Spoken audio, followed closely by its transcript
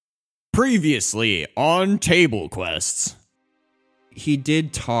Previously on Table Quests. He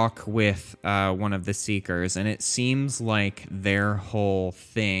did talk with one of the Seekers, and it seems like their whole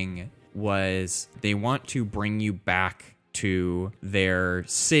thing was they want to bring you back to their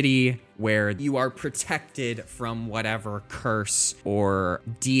city where you are protected from whatever curse or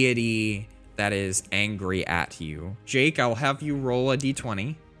deity that is angry at you. Jake, I'll have you roll a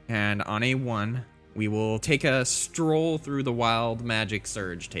d20, and on a 1, we will take a stroll through the Wild Magic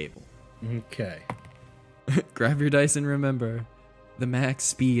Surge table. Okay. Grab your dice and remember, the max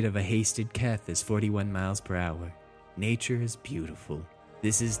speed of a hasted Keth is 41 miles per hour. Nature is beautiful.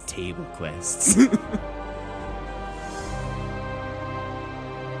 This is Table Quests.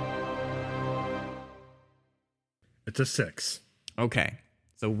 It's a 6. Okay,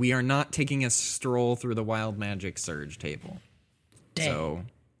 so we are not taking a stroll through the Wild Magic Surge table. Dang.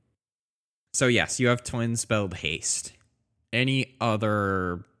 So yes, you have twin spelled haste. Any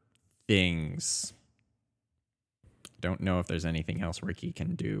other things? Don't know if there's anything else Ricky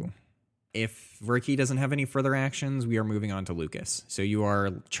can do. If Ricky doesn't have any further actions, we are moving on to Lucas. So you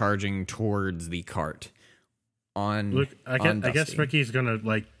are charging towards the cart. Look, I guess Dusty. Ricky's gonna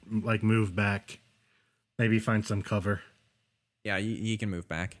like move back, maybe find some cover. Yeah, you can move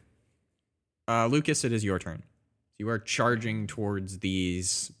back. Lucas, it is your turn. You are charging towards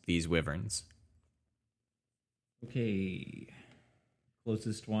these wyverns. Okay.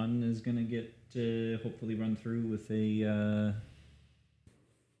 Closest one is going to get to hopefully run through with a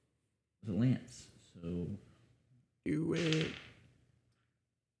lance. So Do it.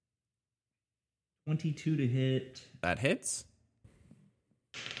 22 to hit. That hits.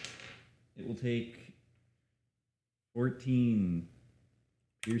 It will take 14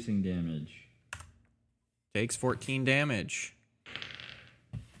 piercing damage. Takes 14 damage.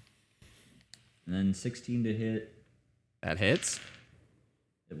 And then 16 to hit. That hits.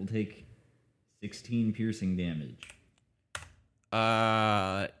 It will take 16 piercing damage.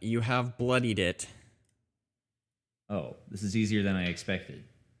 You have bloodied it. Oh, this is easier than I expected.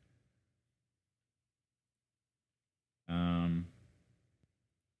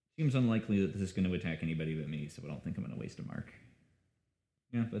 Seems unlikely that this is going to attack anybody but me, so I don't think I'm going to waste a mark.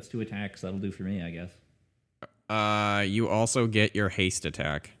 Yeah, that's 2 attacks. That'll do for me, I guess. You also get your haste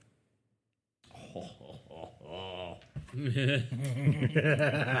attack.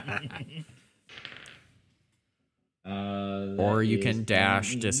 Or you can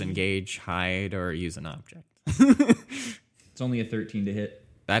dash, disengage, hide, or use an object. It's only a 13 to hit.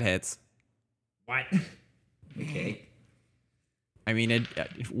 That hits. What? Okay. I mean,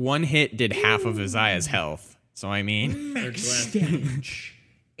 one hit did half of Isaiah's health. So, I mean... Max damage.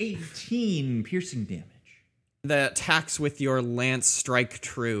 18 piercing damage. The attacks with your lance strike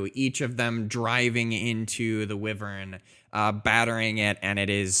true, each of them driving into the wyvern, battering it, and it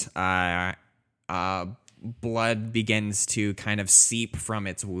is... blood begins to kind of seep from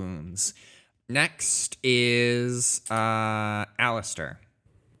its wounds. Next is Alistair.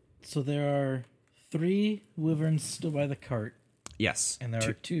 So there are 3 wyverns still by the cart, Yes. and there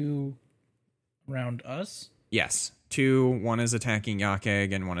are 2 around us. Yes. 2. One is attacking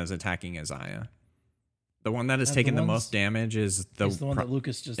Yakeg, and one is attacking Isaiah. The one that has And taken the the ones- most damage is the one that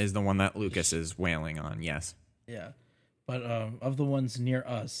Lucas just... is the one that Lucas is wailing on. Yes. Yeah. But of the ones near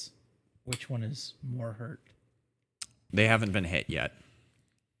us, which one is more hurt? They haven't been hit yet.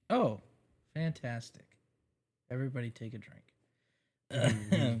 Oh, fantastic. Everybody take a drink.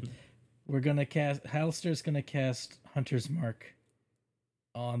 We're going to cast... Alistair's going to cast Hunter's Mark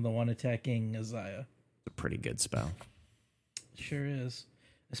on the one attacking Isaiah. It's a pretty good spell. Sure is.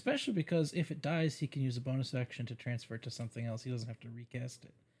 Especially because if it dies, he can use a bonus action to transfer it to something else. He doesn't have to recast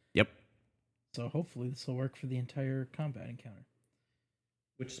it. Yep. So hopefully this will work for the entire combat encounter.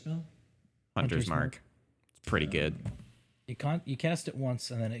 Which spell? Hunter's Hunter's Mark. It's pretty good. You cast it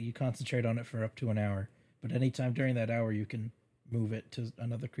once, and then you concentrate on it for up to an hour. But anytime during that hour, you can move it to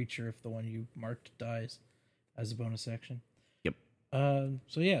another creature if the one you marked dies as a bonus action. Yep.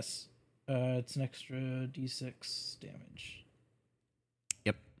 So yes, it's an extra d6 damage.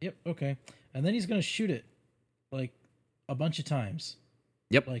 Yep, okay. And then he's going to shoot it, like, a bunch of times.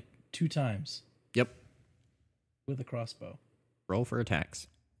 Yep. Like, 2 times. Yep. With a crossbow. Roll for attacks.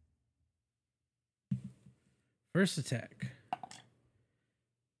 First attack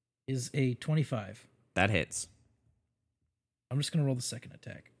is a 25. That hits. I'm just going to roll the second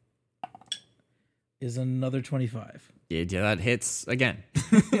attack. Is another 25. Yeah, that hits again.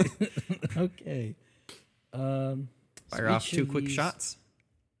 Okay. Fire off 2 quick shots.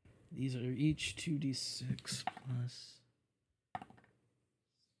 These are each 2d6 plus.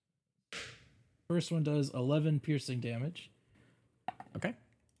 First one does 11 piercing damage. Okay.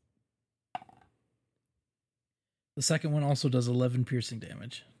 The second one also does 11 piercing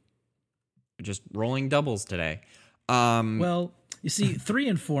damage. Just rolling doubles today. Well, you see, 3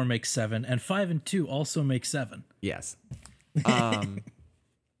 and 4 make 7, and 5 and 2 also make 7. Yes.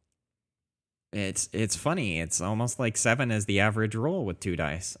 It's funny. It's almost like 7 is the average roll with 2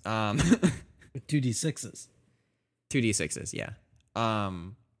 dice. With 2d6s. 2d6s, yeah.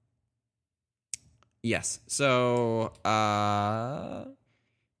 Yes. So,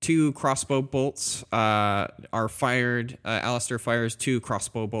 2 crossbow bolts are fired. Alistair fires 2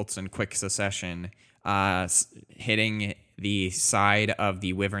 crossbow bolts in quick succession, hitting the side of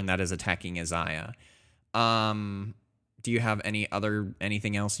the wyvern that is attacking Isaiah. Do you have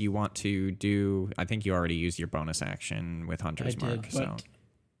anything else you want to do? I think you already used your bonus action with Hunter's Mark.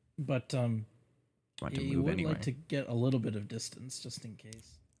 But want to you move would anyway. like to get a little bit of distance just in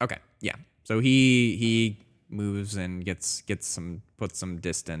case. Okay, yeah. So he moves and puts some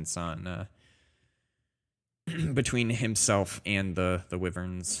distance on between himself and the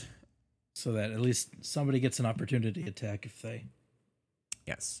wyverns. So that at least somebody gets an opportunity to attack if they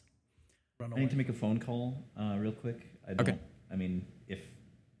Yes. run I away. need to make a phone call real quick. Okay. I mean, if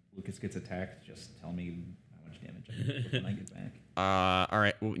Lucas gets attacked, just tell me how much damage I get when I get back. All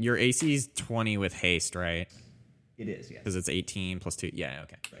right. Well, your AC is 20 with haste, right? It is, yes. Because it's 18 plus 2. Yeah,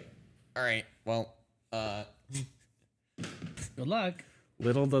 okay. Right. All right. Well, Good luck.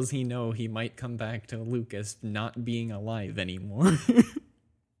 little does he know he might come back to Lucas not being alive anymore.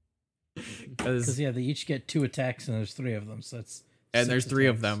 Because Because they each get 2 attacks and there's 3 of them, so that's and there's 6 3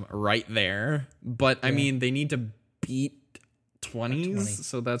 of attacks. them right there. But I Yeah. mean, they need to beat 20s, 20.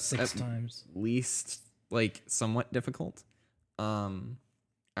 so that's 6 at times. least like somewhat difficult. All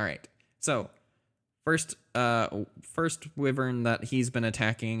right. So first wyvern that he's been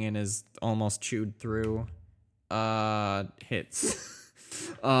attacking and is almost chewed through hits.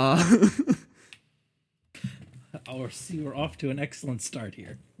 We're off to an excellent start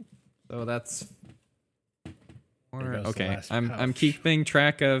here. So that's There goes the okay. last I'm pouch. keeping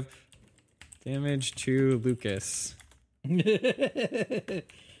track of damage to Lucas.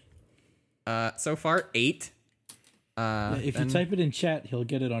 So far 8. If you type it in chat, he'll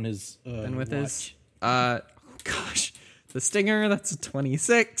get it on his and with watch. his gosh, the stinger, that's a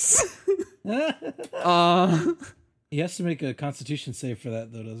 26. He has to make a Constitution save for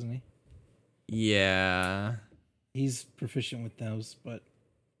that, though, doesn't he? Yeah. He's proficient with those, but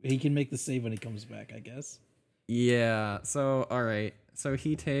he can make the save when he comes back, I guess. Yeah. So all right. So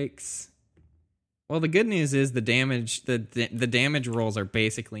he takes. Well, the good news is the damage. The damage rolls are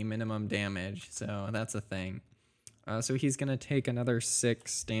basically minimum damage, so that's a thing. So he's gonna take another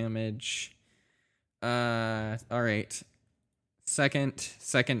 6 damage. All right.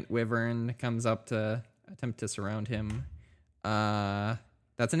 Second wyvern comes up to attempt to surround him.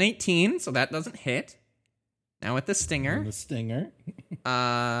 That's an 18, so that doesn't hit. Now with the stinger. And the stinger.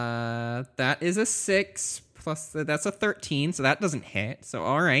 That is a 6 plus that's a 13, so that doesn't hit. So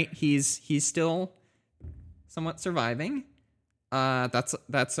all right, he's still somewhat surviving. That's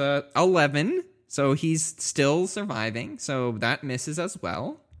a 11, so he's still surviving. So that misses as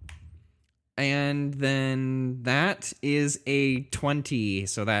well. And then that is a 20,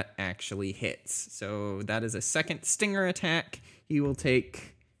 so that actually hits. So that is a second stinger attack. He will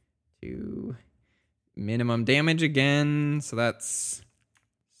take 2 minimum damage again, so that's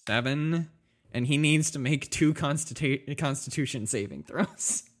 7. And he needs to make 2 constitution saving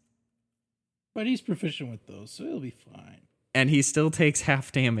throws. But he's proficient with those, so he'll be fine. And he still takes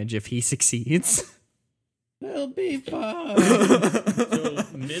half damage if he succeeds. He'll be fine. So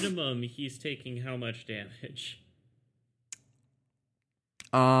minimum, he's taking how much damage?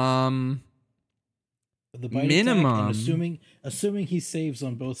 The bite Minimum. attack, and assuming he saves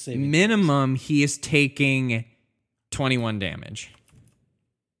on both saving Minimum, he is taking 21 damage.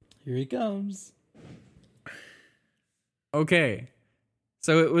 throws. Here he comes. Okay.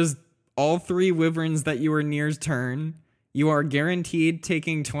 So it was all 3 wyverns that you were near's turn. You are guaranteed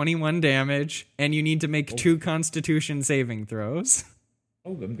taking 21 damage, and you need to make 2 constitution saving throws.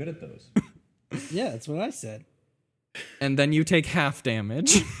 Oh, I'm good at those. Yeah, that's what I said. And then you take half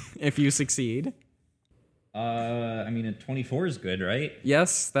damage if you succeed. I mean, a 24 is good, right?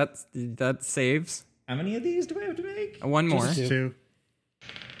 Yes, that saves. How many of these do I have to make? One more. Just 2.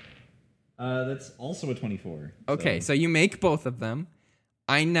 That's also a 24. Okay, so you make both of them.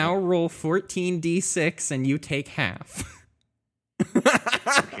 I now roll 14d6 and you take half.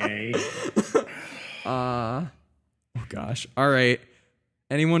 Okay. Oh gosh. All right.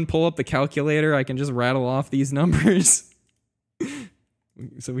 Anyone pull up the calculator? I can just rattle off these numbers.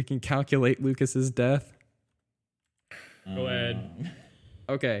 So we can calculate Lucas's death. Go ahead.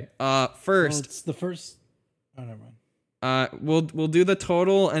 Okay. Well, First, it's the first. Oh, never mind. We'll do the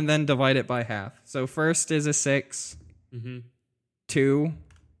total and then divide it by half. So first is a 6, 2,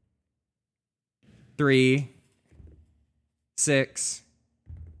 3, 6,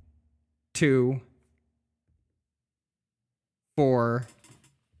 2, 4,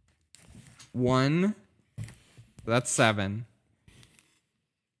 1. That's 7.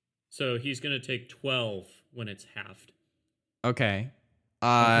 So he's going to take 12 when it's halved. Okay.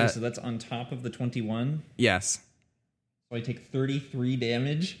 Okay, so that's on top of the 21. Yes. So I take 33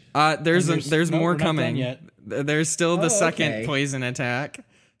 damage. There's no, more we're not done coming. yet. There's still the second okay. poison attack.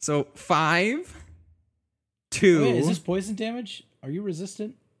 So 5, 2. Wait, is this poison damage? Are you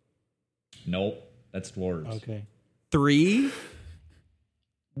resistant? Nope, that's dwarves. Okay. 3,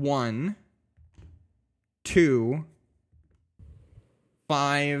 1, 2,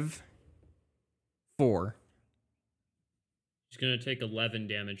 5, 4. He's going to take 11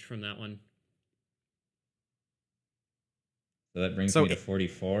 damage from that one. So that brings So- me to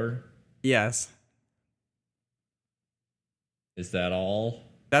 44. Yes, Is that all?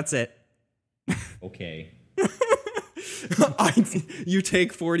 that's it. Okay. You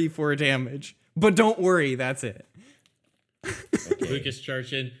take 44 damage, but don't worry, that's it. Okay. Lucas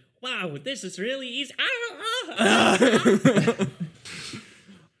charged in. Wow, this is really easy.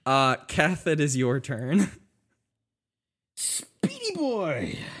 Ah! Kath, it is your turn. Speedy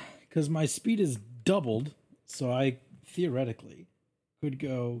boy! Because my speed is doubled, so I theoretically could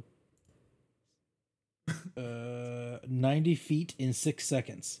go 90 feet in 6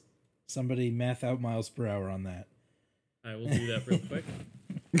 seconds. Somebody math out miles per hour on that. I will do that real quick.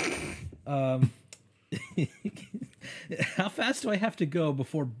 How fast do I have to go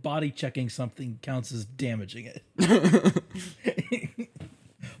before body checking something counts as damaging it?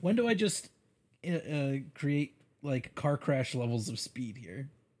 When do I just create like car crash levels of speed here?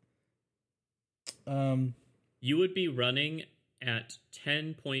 You would be running at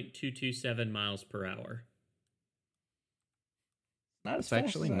 10.227 miles per hour. Not as It's fast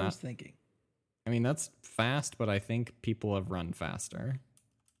actually as I not- was thinking. I mean, that's fast, but I think people have run faster.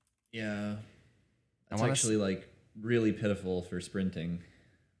 Yeah. That's wanna actually like really pitiful for sprinting.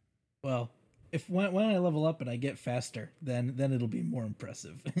 Well, if when I level up and I get faster, then it'll be more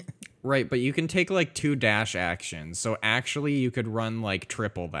impressive. Right, but you can take like 2 dash actions, so actually you could run like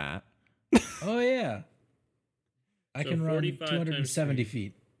triple that. Oh yeah, I So can run 45 times 270 3.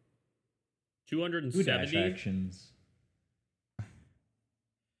 feet. 270. actions.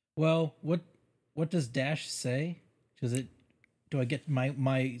 Well, what does dash say? Do I get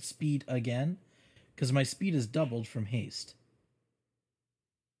my speed again? Because my speed is doubled from haste.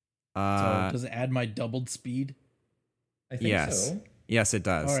 So does it add my doubled speed? I think Yes. so. Yes, it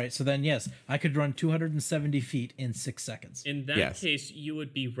does. All right, so then yes, I could run 270 feet in 6 seconds. In that Yes. case, you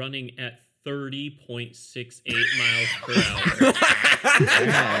would be running at 30.68 miles per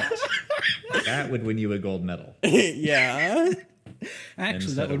hour. That would win you a gold medal. Yeah.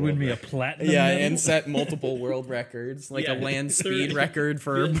 Actually, set that a would win world me a record. platinum. Yeah, medal. and set multiple world records, like a land speed record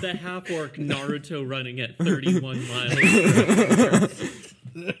for. the half orc Naruto running at 31 miles per hour.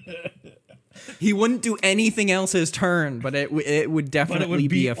 He wouldn't do anything else his turn, but it would definitely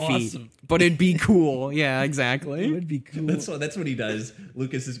be be a feat. awesome. But it'd be cool. Yeah, It exactly. would be cool. That's what he does.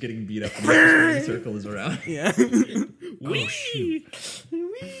 Lucas is getting beat up and the circle is around. Yeah. Whee!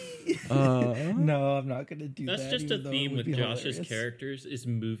 No, I'm not gonna do That's that. just a even though it theme would with be Josh's hilarious. characters is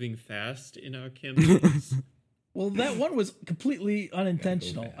moving fast in our campaigns. Well, that one was completely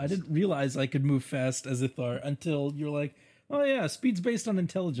unintentional. fast. I didn't realize I could move fast as Ithar until you're like, oh yeah, speed's based on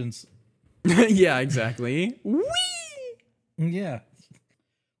intelligence. Yeah, exactly. Whee! Yeah.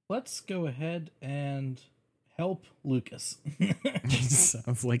 Let's go ahead and help Lucas.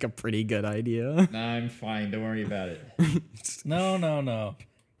 Sounds like a pretty good idea. Nah, I'm fine. Don't worry about it. No.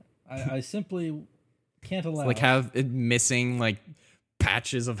 I simply can't allow Like it. have it missing like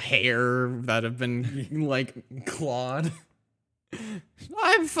patches of hair that have been like clawed.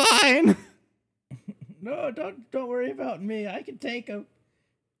 I'm fine. No, don't worry about me. I can take him.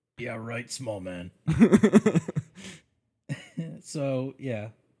 Yeah, right, small man. So, yeah,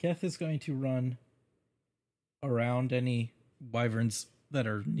 Keth is going to run around any wyverns that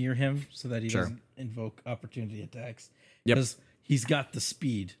are near him so that he Sure. doesn't invoke opportunity attacks. Yep. Because he's got the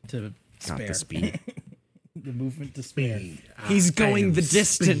speed to spare. Got the speed. The movement to spare. He's going the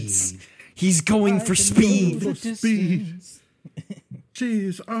distance. He's going for I can speed. go the Speed. distance.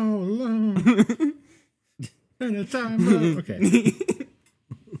 She's all alone. And a time of... Okay.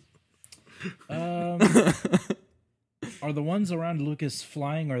 Are the ones around Lucas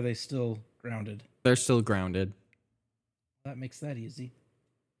flying, or are they still grounded? They're still grounded. That makes that easy.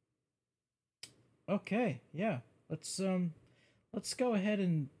 Okay, yeah. let's go ahead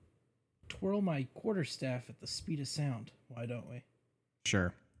and twirl my quarterstaff at the speed of sound. Why don't we?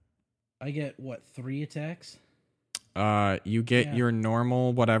 Sure. I get what, 3 attacks? You get Yeah. your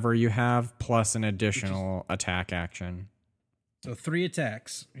normal whatever you have plus an additional attack action. So 3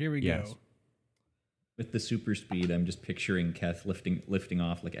 attacks. Here we Yes. go. With the super speed, I'm just picturing Keth lifting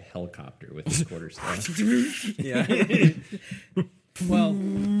off like a helicopter with his quarterstaff. Yeah. Well,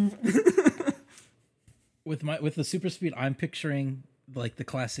 with the super speed, I'm picturing like the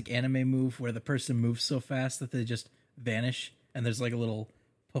classic anime move where the person moves so fast that they just vanish, and there's like a little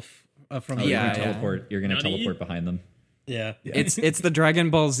poof from Oh, the Yeah, you're gonna yeah. teleport. You're gonna Nani? teleport behind them. yeah. It's the Dragon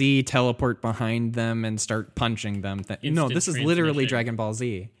Ball Z teleport behind them and start punching them. No, Instant this is literally transmission. Dragon Ball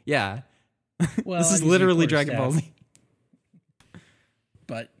Z. Yeah. Well, This I is use literally your Dragon Ball quarterstaff, Z.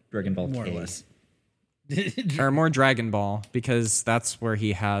 but Dragon Ball more K. or less. Or more Dragon Ball, because that's where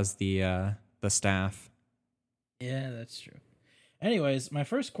he has the staff. Yeah, that's true. Anyways, my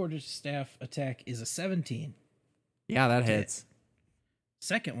first quarterstaff attack is a 17. Yeah, that hits.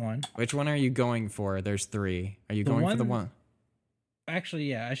 Second one, Which one are you going for? There's 3. Are you The going for the one- one? actually,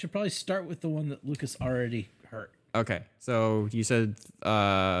 yeah, I should probably start with the one that Lucas already hurt. Okay, so you said,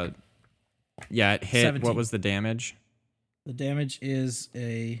 yeah, it hit. 17. What was the damage? The damage is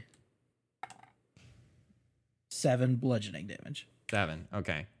a 7 bludgeoning damage. 7.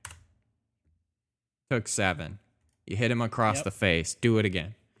 Okay. Took 7. You hit him across Yep. the face. Do it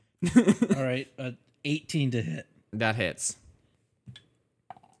again. All right, 18 to hit. That hits.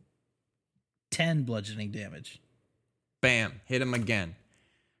 10 bludgeoning damage. Bam. Hit him again.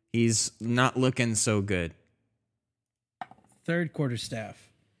 He's not looking so good. Third quarterstaff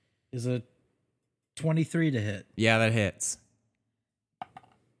is a 23 to hit. Yeah, that hits.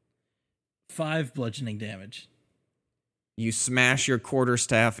 5 bludgeoning damage. You smash your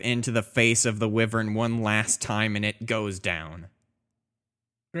quarterstaff into the face of the wyvern one last time and it goes down.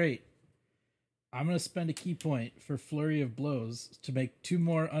 Great. I'm going to spend a key point for Flurry of Blows to make 2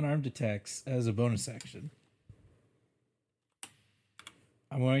 more unarmed attacks as a bonus action.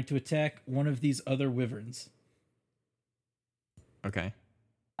 I'm going to attack one of these other wyverns. Okay.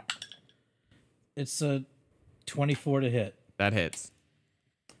 It's a 24 to hit. That hits.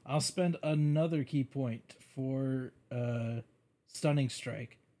 I'll spend another key point for Stunning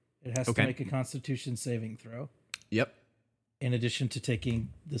Strike. It has Okay. to make a Constitution saving throw, Yep. in addition to taking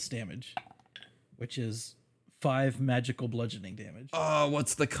this damage, which is 5 magical bludgeoning damage. Oh,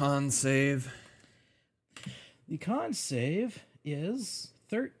 what's the con save? The con save is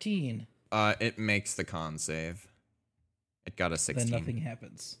 13. It makes the con save. It got a 16. Then nothing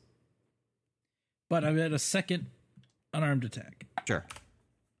happens. But I'm at a second unarmed attack. Sure.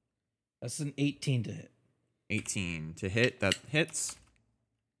 That's an 18 to hit. 18 to hit. That hits.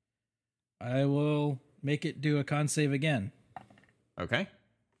 I will make it do a con save again. Okay.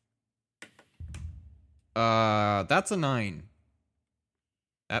 That's a 9.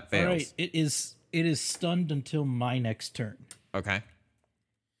 That fails. All right, it is stunned until my next turn, Okay.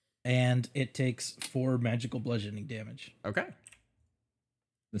 and it takes 4 magical bludgeoning damage. Okay.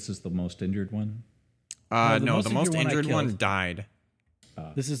 This is the most injured one. No, the most one I injured one killed. died.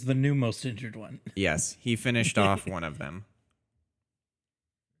 This is the new most injured one. Yes, he finished off one of them.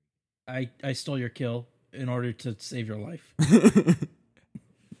 I stole your kill in order to save your life.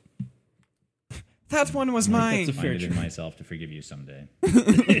 That one was That's mine. a fair Find it in trade. myself to forgive you someday.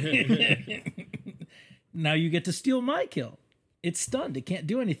 Now you get to steal my kill. It's stunned. It can't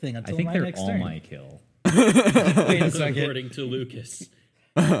do anything I until think my they're next all turn. my kill. Wait a second. According to Lucas.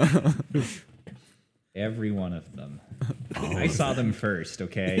 Every one of them. I saw them first,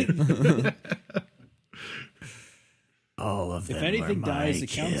 okay? All of them. If anything dies, it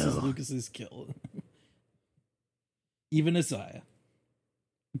counts as Lucas's kill. Even Isaiah.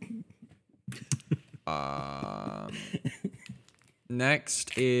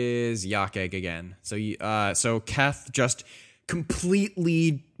 Next is Yakeg again. So Keth just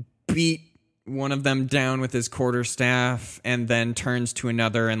completely beat one of them down with his quarterstaff and then turns to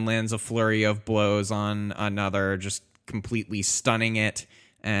another and lands a flurry of blows on another, just completely stunning it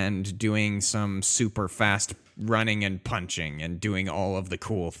and doing some super fast running and punching and doing all of the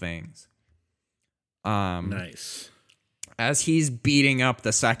cool things. Nice. As he's beating up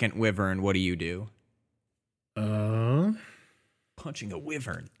the second wyvern, what do you do? Punching a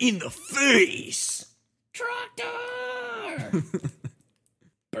wyvern in the face. Tractor!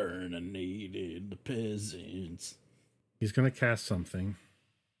 Burninated the peasants. He's gonna cast something.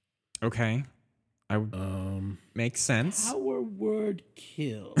 Okay. Makes sense. Our word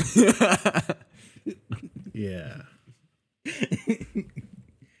kill. Yeah.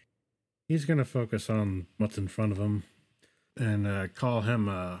 He's going to focus on what's in front of him and call him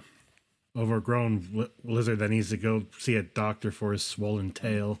a overgrown lizard that needs to go see a doctor for his swollen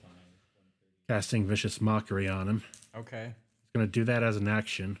tail, casting vicious mockery on him. Okay. He's going to do that as an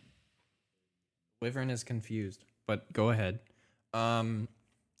action. Wyvern is confused, but go ahead.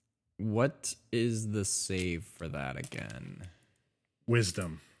 What is the save for that again?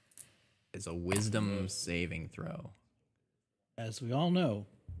 Wisdom. It's a wisdom saving throw. As we all know,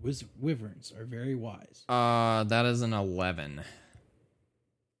 wyverns are very wise. That is an 11.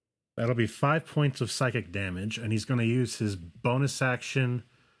 That'll be 5 points of psychic damage, and he's going to use his bonus action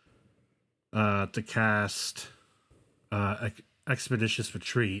to cast Expeditious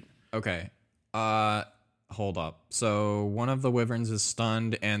Retreat. Okay. Hold up. So one of the wyverns is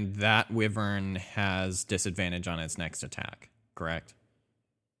stunned, and that wyvern has disadvantage on its next attack, correct?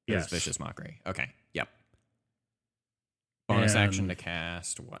 Yes. It's vicious mockery. Okay. Yep. Bonus action to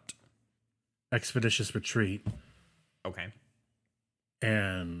cast what? Expeditious Retreat. Okay.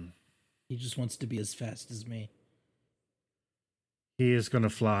 And He just wants to be as fast as me. he is going to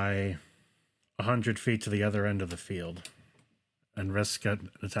fly 100 feet to the other end of the field and risk an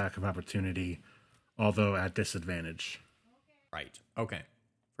attack of opportunity, although at disadvantage. Right. Okay.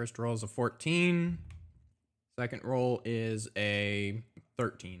 First roll is a 14. Second roll is a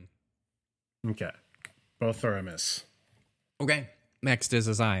 13. Okay. Both are a miss. Okay. Next is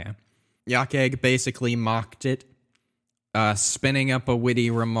Isaiah. Yakeg basically mocked it, spinning up a witty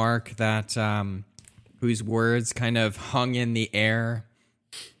remark that whose words kind of hung in the air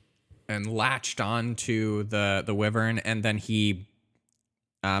and latched onto the wyvern, and then he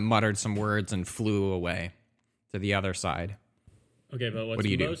muttered some words and flew away to the other side. Okay, but what's do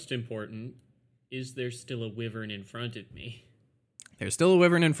you do? most important is there still a wyvern in front of me? There's still a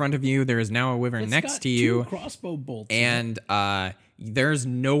wyvern in front of you. There is now a wyvern It's next got to you. 2 crossbow bolts. And there's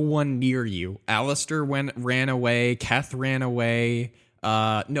no one near you. Alistair ran away. Keth ran away.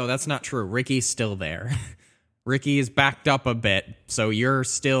 No, that's not true. Ricky's still there. Ricky is backed up a bit, so you're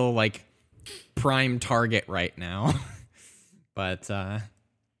still like prime target right now. But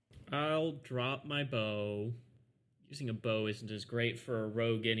I'll drop my bow. Using a bow isn't as great for a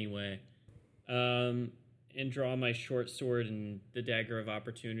rogue anyway. And draw my short sword and the dagger of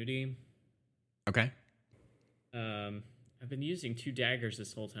opportunity. okay. I've been using 2 daggers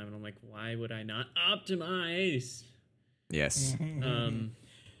this whole time, and I'm like, why would I not optimize? Yes.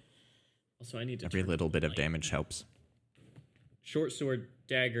 Also, I need to Every turn little bit of light. damage helps. Short sword,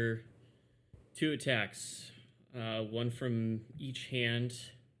 dagger, 2 attacks. 1 from each hand.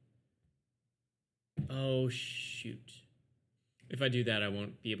 Oh, shoot. If I do that, I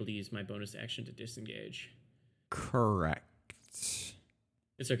won't be able to use my bonus action to disengage. Correct.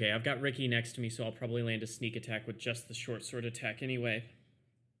 It's okay. I've got Ricky next to me, so I'll probably land a sneak attack with just the short sword attack anyway.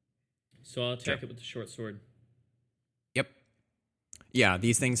 So I'll attack Sure. it with the short sword. Yep. Yeah,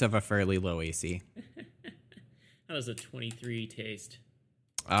 these things have a fairly low AC. How does a 23 taste?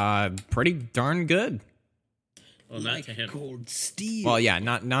 Pretty darn good. Well, not to him. Cold steel. Well, yeah,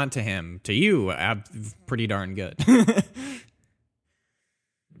 not to him. To you, pretty darn good.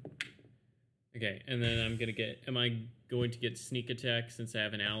 Okay, and then am I going to get sneak attack since I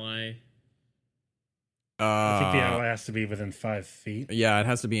have an ally? I think the ally has to be within 5 feet. Yeah, it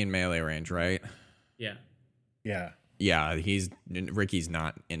has to be in melee range, right? Yeah. Yeah. Yeah, Ricky's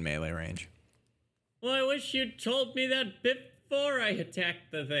not in melee range. Well, I wish you'd told me that before I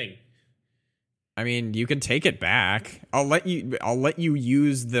attacked the thing. I mean, you can take it back. I'll let you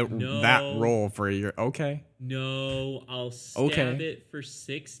use that roll for your okay. No, I'll stab it for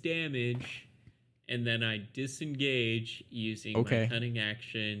 6 damage, and then I disengage using my cunning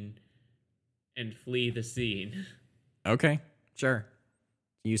action and flee the scene. Okay, sure.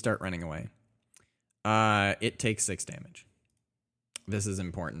 You start running away. It takes 6 damage. This is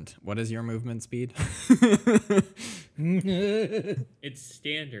important. What is your movement speed? It's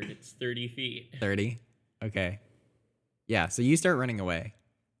standard. It's 30 feet. 30. Okay. Yeah, so you start running away.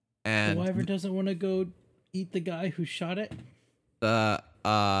 And the wyvern doesn't want to go eat the guy who shot it. That's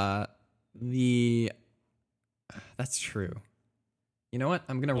true. You know what?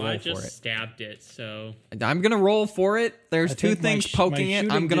 I'm gonna roll I for just it. stabbed it, so I'm gonna roll for it. There's I 2 think my things sh- poking my it.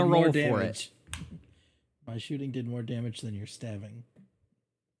 shooting I'm gonna did more roll for damage. it. My shooting did more damage than your stabbing.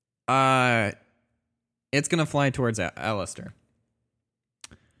 It's gonna fly towards Alistair.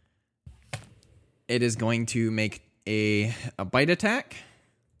 It is going to make a bite attack.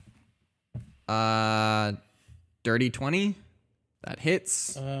 Dirty 20. That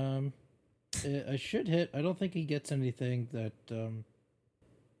hits. I should hit. I don't think he gets anything that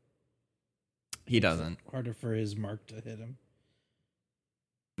He doesn't. harder for his mark to hit him.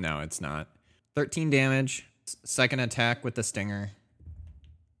 No, it's not. 13 damage. Second attack with the stinger.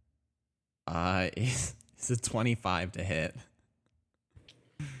 Is a 25 to hit.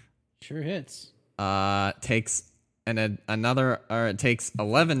 Sure hits. Takes it takes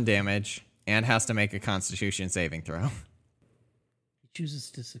 11 damage and has to make a Constitution saving throw. He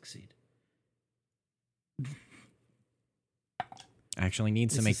chooses to succeed. Actually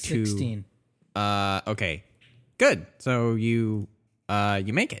needs to It's make a 2. 16. Okay. Good. So you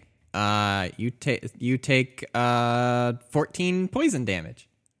make it. You take 14 poison damage.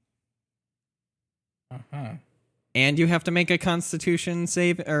 Uh-huh. And you have to make a Constitution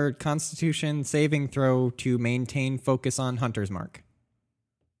saving throw to maintain focus on Hunter's Mark.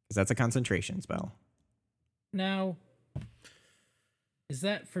 Because that's a concentration spell. Now, is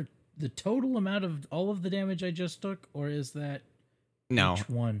that for the total amount of all of the damage I just took, or is that No, each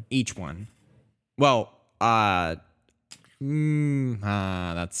one? each one. Well, that's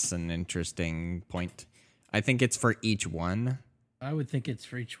an interesting point. I think it's for each one. I would think it's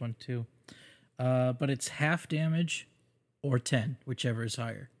for each one too. But it's half damage or 10, whichever is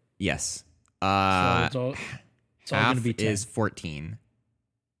higher. Yes. So it's all Half going to be 10. is 14.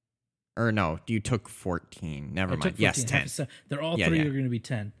 Or no, you took 14. Never I mind. took 14, Yes, half 10. is 7. They're all Yeah, three yeah. are going to be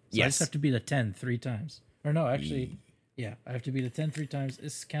 10. So I Yes. just have to beat a 10 3 times. Or no, actually, yeah, I have to beat a 10 3 times.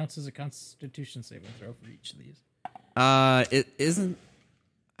 This counts as a Constitution saving throw for each of these. It isn't.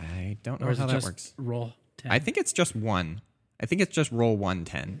 I don't know Or is how it that just works. roll 10? I think it's just one. I think it's just roll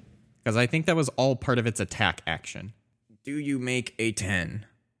 110. Because I think that was all part of its attack action. Do you make a 10?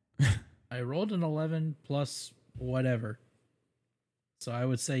 I rolled an 11 plus whatever. So I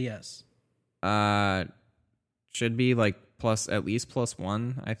would say yes. Should be like at least plus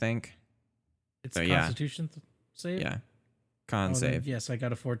 1, I think. It's So, a yeah. Constitution save? Yeah. Con Oh, then save. yes, I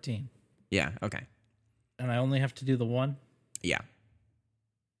got a 14. Yeah, okay. And I only have to do the one? Yeah.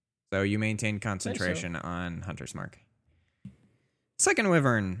 So you maintain concentration on Hunter's Mark. Second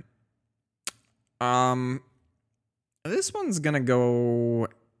Wyvern. This one's gonna go.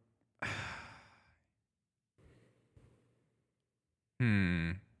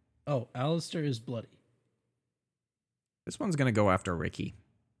 Oh, Alistair is bloody. This one's gonna go after Ricky.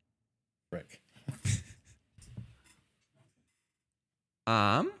 Frick.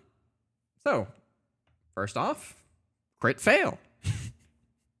 So, first off, crit fail.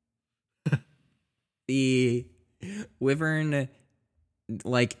 The Wyvern,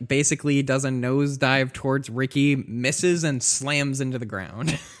 like, basically does a nosedive towards Ricky, misses, and slams into the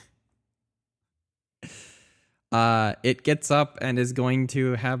ground. It gets up and is going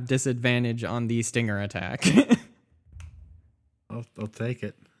to have disadvantage on the stinger attack. I'll take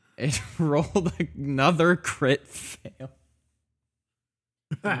it. It rolled another crit fail.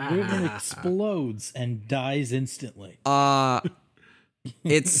 The Wyvern explodes and dies instantly.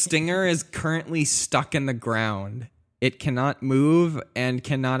 Its stinger is currently stuck in the ground. It cannot move and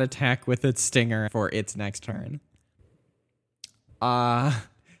cannot attack with its stinger for its next turn.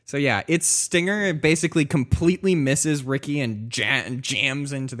 So yeah, its stinger basically completely misses Ricky and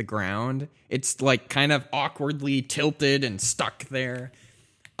jams into the ground. It's like kind of awkwardly tilted and stuck there.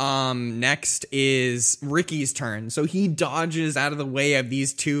 Next is Ricky's turn. So he dodges out of the way of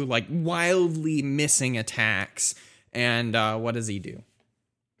these two like wildly missing attacks. And what does he do?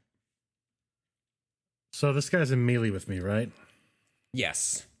 So this guy's in melee with me, right?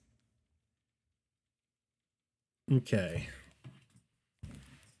 Yes. Okay.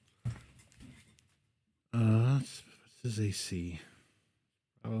 What's his AC?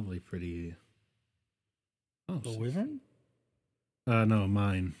 Probably pretty. Oh, The Wyvern? no,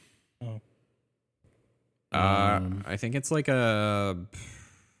 mine. Oh. I think it's like a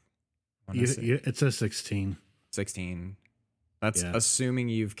It's a 16. 16. That's Yeah. assuming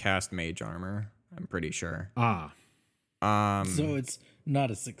you've cast mage armor. I'm pretty sure. Ah, So it's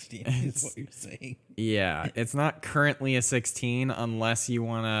not a 16, is what you're saying. Yeah, it's not currently a 16 unless you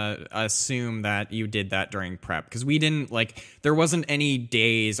want to assume that you did that during prep. Because we didn't, like, there wasn't any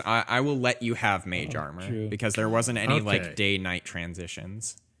days. I will let you have mage armor. true. Because there wasn't any, Okay. like, day-night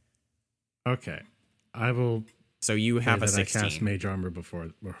transitions. okay. I will. So you have a say that 16. I cast mage armor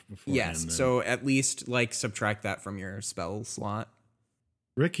before. Yes, so at least, like, subtract that from your spell slot.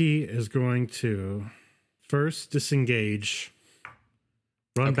 Ricky is going to first disengage,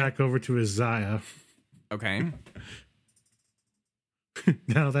 run back over to his Zaya. Okay,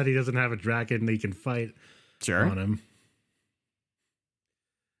 Now that he doesn't have a dragon, he can fight sure. on him.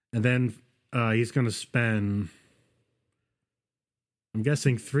 And then he's going to spend, I'm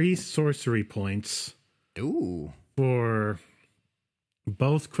guessing, 3 sorcery points Ooh. for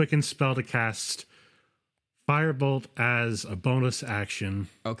both quicken spell to cast Firebolt as a bonus action,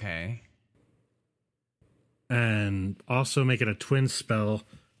 Okay. and also make it a twin spell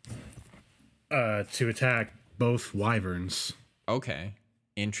to attack both wyverns. Okay.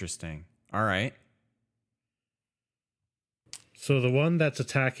 Interesting. All right. So the one that's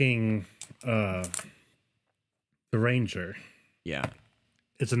attacking the ranger, Yeah.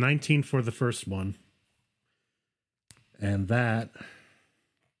 it's a 19 for the first one. And that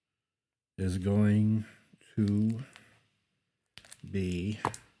is going to be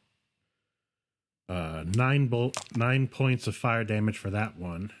 9 points of fire damage for that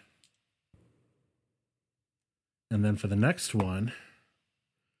one. And then for the next one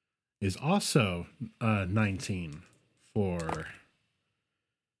is also 19 for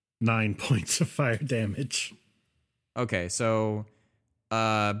 9 points of fire damage. Okay, so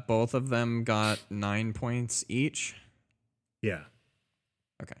both of them got 9 points each. Yeah.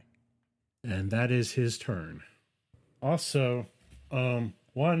 Okay. And that is his turn. Also,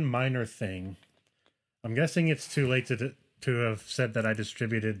 one minor thing. I'm guessing it's too late to have said that I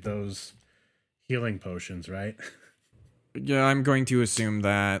distributed those healing potions, right? Yeah, I'm going to assume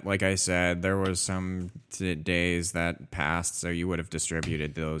that, like I said, there was some days that passed, so you would have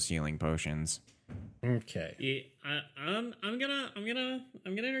distributed those healing potions. Okay. Yeah, I'm gonna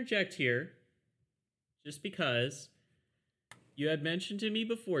interject here, just because you had mentioned to me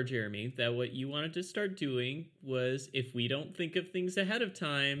before, Jeremy, that what you wanted to start doing was if we don't think of things ahead of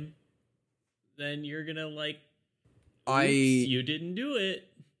time, then you're gonna oops, you didn't do it.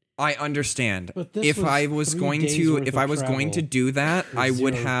 I understand. But this If was I was 3 going days to, worth if of I was going to travel do that, for I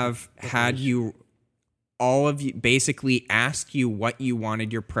would 0 have had preparation. you, all of you, basically ask you what you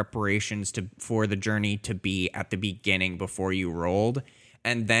wanted your preparations for the journey to be at the beginning before you rolled,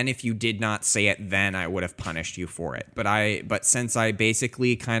 and then if you did not say it, then I would have punished you for it. But since I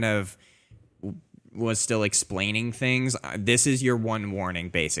basically kind of was still explaining things, this is your one warning,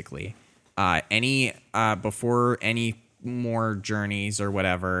 basically. Before any more journeys or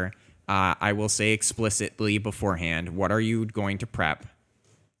whatever, I will say explicitly beforehand, what are you going to prep?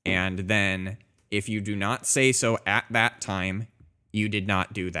 And then if you do not say so at that time, you did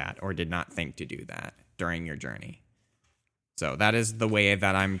not do that or did not think to do that during your journey. So that is the way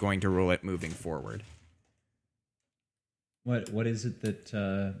that I'm going to rule it moving forward. What is it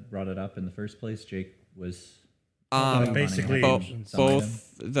that brought it up in the first place? Jake was basically-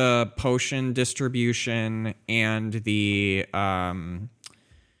 Both the potion distribution and the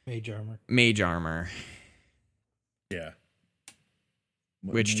Mage armor. mage armor. Yeah.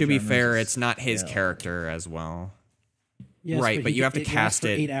 Which, to be fair, it's not his character as well. Yes, Right, but you have to lasts cast for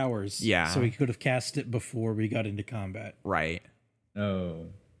it- 8 hours. Yeah. So he could have cast it before we got into combat. Right. Oh,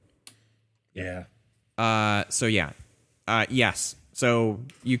 Yeah. So yeah. Yes. So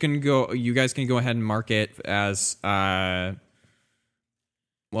you guys can go ahead and mark it as well,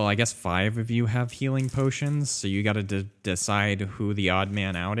 I guess 5 of you have healing potions, so you got to decide who the odd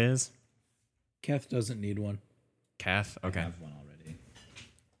man out is. Keth doesn't need one. Kath? I Okay. have one already.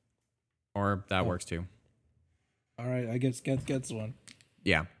 Or that works too. All right, I guess Keth gets one.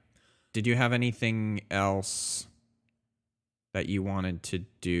 Yeah. Did you have anything else that you wanted to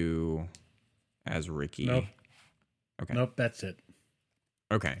do as Ricky? Nope. Okay. Nope, that's it.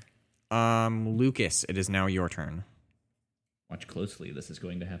 Okay. Lucas, it is now your turn. Watch closely. This is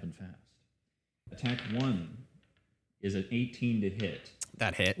going to happen fast. Attack 1 is an 18 to hit.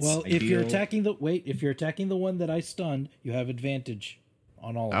 That hits. Well, I if you're deal- attacking the one that I stunned, you have advantage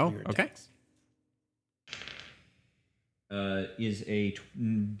on all of your okay. attacks. Is a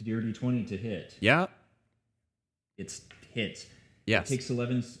dirty 20 to hit. Yeah. It's hits. Yes. It takes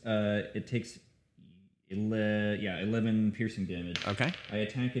 11. It takes 11 piercing damage. Okay. I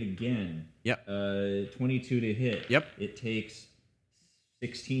attack it again. Yep. 22 to hit. Yep. It takes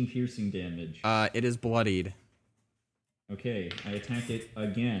 16 piercing damage. It is bloodied. Okay, I attack it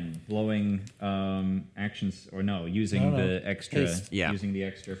again, blowing actions using No. the extra, Haste. Yeah. using the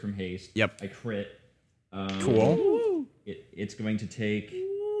extra from haste. Yep. I crit. Cool. It's going to take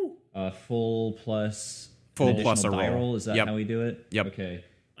a full plus Full an plus additional a die roll. Is that Yep. how we do it? Yep. Okay.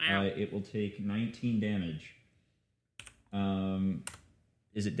 Wow. It will take 19 damage.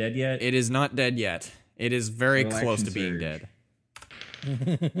 Is it dead yet? It is not dead yet. It is very Little close to action being surge. dead.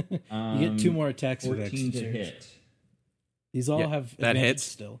 You get 2 more attacks with 14 action to surge. hit. These all Yeah, have that advantage hits.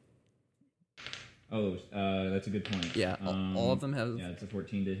 still. Oh, that's a good point. Yeah, all of them have- Yeah, it's a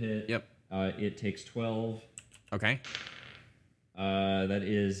 14 to hit. Yep. It takes 12. Okay. That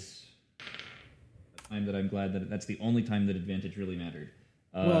is a time that I'm glad that's the only time that advantage really mattered.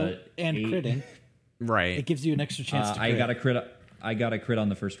 Well, and 8. critting. Right. It gives you an extra chance to crit. I got a crit. I got a crit on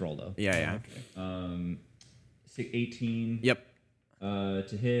the first roll though. Yeah, yeah. 18. Yep.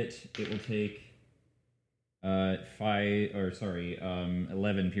 To hit, it will take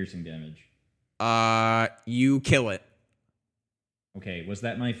 11 piercing damage. You kill it. Okay, was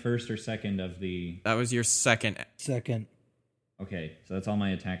that my first or second of the... That was your second. Second. Okay, so that's all my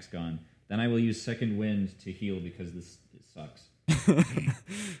attacks gone. Then I will use Second Wind to heal because this sucks.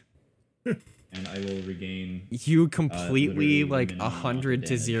 And I will regain... You completely, literally 100 to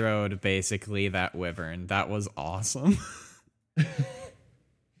damage. 0 basically that wyvern. That was awesome.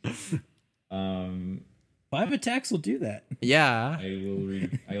 5 attacks will do that. Yeah. I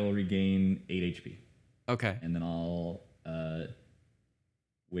will regain 8 HP. Okay. And then I'll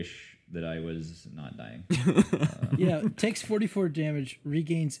wish that I was not dying. Yeah, takes 44 damage,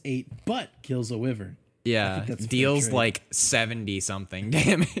 regains 8, but kills a wyvern. Yeah. think that's a fair Deals trade. like 70 something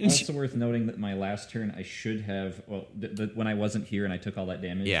damage. Also worth noting that my last turn, I should have... Well, when I wasn't here and I took all that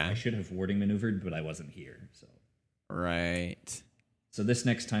damage, Yeah. I should have warding maneuvered, but I wasn't here. Right. So this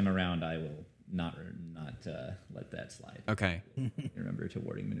next time around, I will not let that slide. Okay. Remember to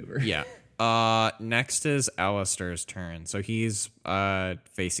warding maneuver. Yeah. Next is Alistair's turn. So he's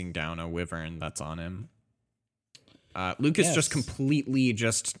facing down a wyvern that's on him. Lucas Yes. just completely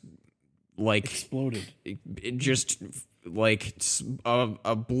just like Exploded. it just like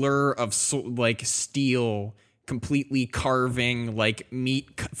a blur of like steel completely carving like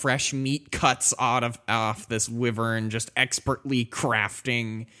fresh meat cuts off this wyvern, just expertly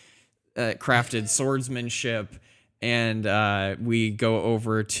crafted swordsmanship. And we go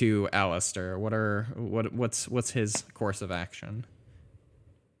over to Alistair. What's his course of action?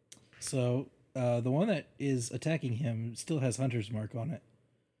 So the one that is attacking him still has Hunter's Mark on it.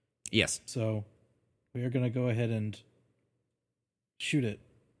 Yes. So we are going to go ahead and shoot it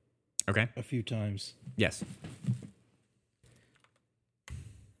Okay. a few times. Yes.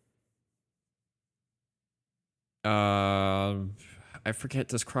 I forget.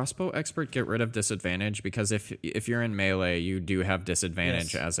 Does crossbow expert get rid of disadvantage? Because if you're in melee, you do have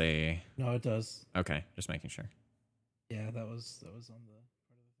disadvantage Yes. as a. No, it does. Okay, just making sure. Yeah, that was on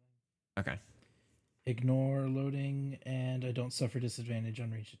the Okay. ignore loading, and I don't suffer disadvantage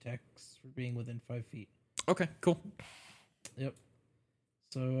on ranged attacks for being within 5 feet. Okay. Cool. Yep.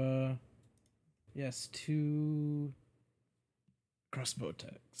 So yes, 2 crossbow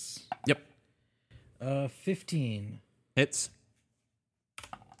attacks. Yep. 15. Hits.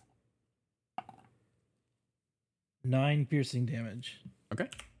 9 piercing damage. Okay.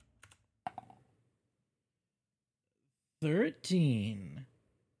 13.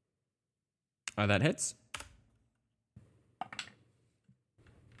 That hits.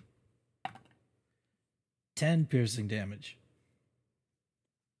 10 piercing damage.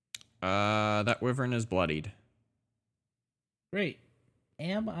 That wyvern is bloodied. Great.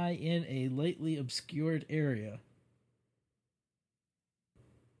 Am I in a lightly obscured area?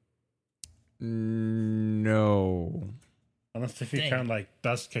 No. Unless if you Dang. count like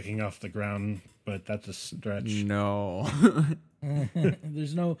dust kicking off the ground, but that's a stretch. No.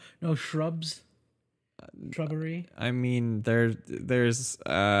 There's no shrubs, shrubbery. I mean, there's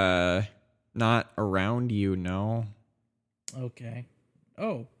not around you. No. Okay.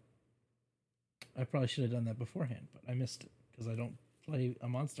 Oh, I probably should have done that beforehand, but I missed it because I don't play a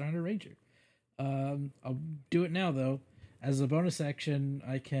Monster Hunter Ranger. I'll do it now though. As a bonus action,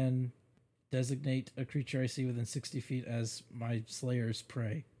 I can designate a creature I see within 60 feet as my Slayer's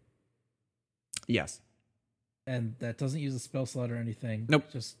prey, Yes. and that doesn't use a spell slot or anything.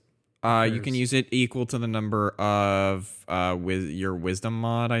 Nope. Just You can Occurs. use it equal to the number of with your wisdom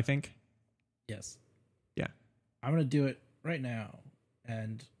mod, I think. yes. Yeah. I'm gonna do it right now,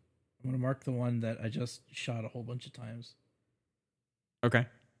 and I'm gonna mark the one that I just shot a whole bunch of times. Okay.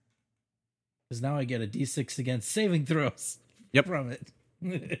 Because now I get a D6 against saving throws. Yep. From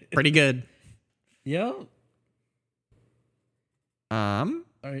it. Pretty good. Yo. All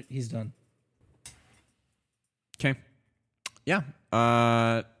All right, he's done. Okay. Yeah.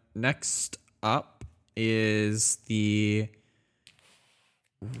 Next up is the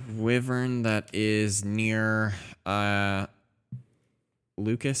wyvern that is near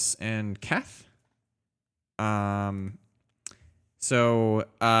Lucas and Kath. So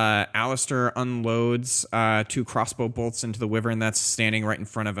Alistair unloads 2 crossbow bolts into the wyvern that's standing right in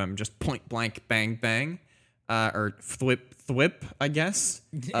front of him, just point blank, bang, bang, or thwip, I guess.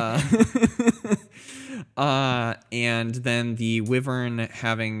 And then the wyvern,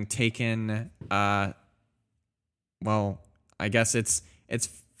 having taken, well, I guess it's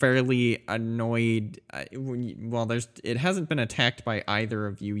fairly annoyed. It hasn't been attacked by either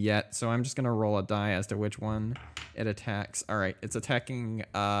of you yet, so I'm just gonna roll a die as to which one it attacks. All right, it's attacking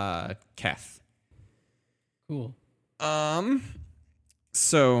Keth. Cool.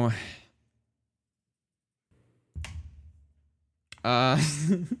 So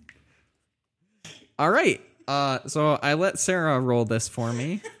all right. So I let Sarah roll this for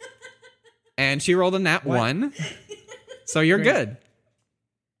me. And she rolled a nat 1. So you're Great. good.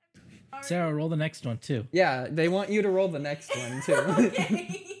 Sarah, roll the next one too. Yeah, they want you to roll the next one too.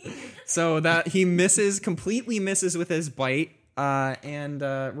 Okay. So that he completely misses with his bite, and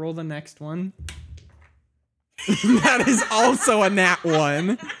roll the next one. That is also a nat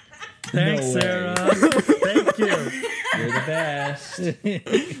 1. Thanks, No way. Sarah. Thank you. You're the best.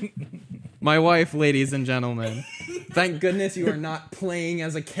 My wife, ladies and gentlemen. Thank goodness you are not playing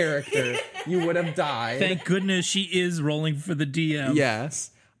as a character. You would have died. Thank goodness she is rolling for the DM. Yes.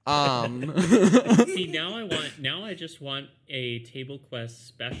 See, now I just want a Table Quest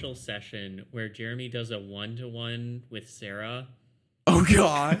special session where Jeremy does a 1-to-1 with Sarah. Oh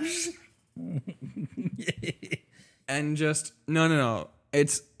gosh. And just no.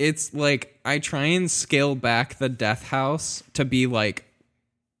 It's like I try and scale back the death house to be like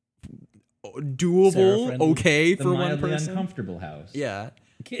doable, Sarah-friendly. okay The for one mildly person. uncomfortable house. Yeah.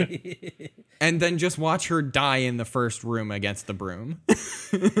 And then just watch her die in the first room against the broom.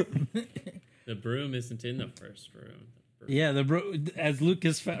 The broom isn't in the first room. Yeah, as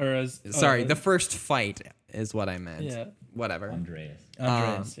Lucas Sorry, the first fight is what I meant. Yeah. Whatever. Andreas.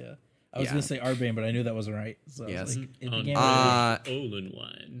 Andreas. Yeah, I was yeah. gonna say Arbane, but I knew that wasn't right. So I was Yes. like, it On began Olin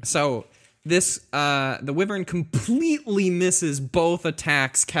one. So this the wyvern completely misses both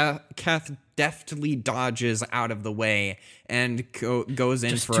attacks. Kath deftly dodges out of the way and goes in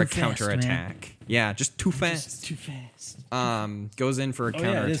Just for too a fast, counterattack. Yeah, just too fast. too fast. Goes in for a yeah,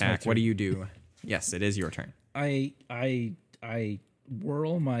 it is my counterattack. What turn. do you do? Yes, it is your turn. I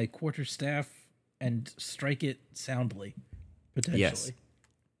whirl my quarterstaff and strike it soundly, potentially. Yes.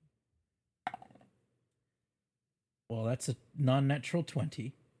 Well, that's a non-natural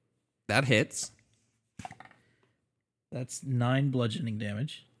 20. That hits. That's 9 bludgeoning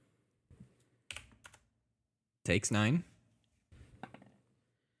damage. Takes 9.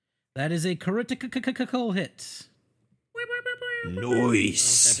 That is a critical hit.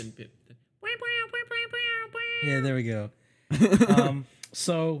 Nice. Yeah, there we go.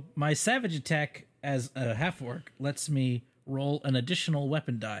 So my savage attack as a half orc lets me roll an additional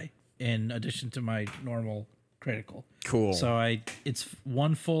weapon die in addition to my normal critical. Cool. So it's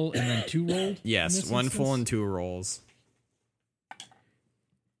 1 full and then 2 rolled. in Yes, this 1 full instance. and 2 rolls.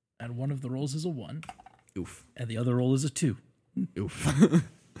 And one of the rolls is a 1, Oof. and the other roll is a 2. Oof.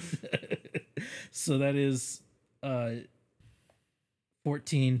 So that is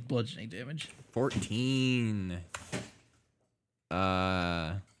 14 bludgeoning damage. 14.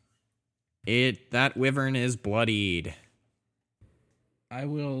 That wyvern is bloodied. I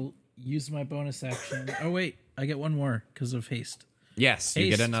will use my bonus action. Oh wait, I get one more because of haste. Yes, you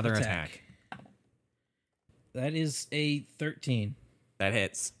get Haste another attack. That is a 13. That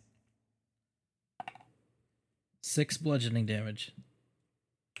hits. 6 bludgeoning damage.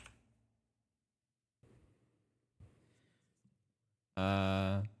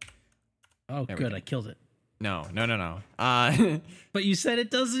 Uh, Oh, There we good, go. I killed it. no. No, But you said it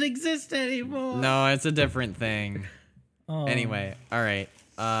doesn't exist anymore. it's a different thing. Oh. Anyway, all right.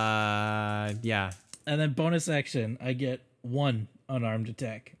 Yeah. And then bonus action, I get 1 unarmed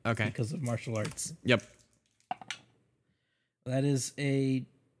attack. Okay. Because of martial arts. Yep. That is a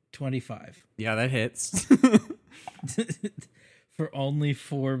 25 Yeah, that hits. for only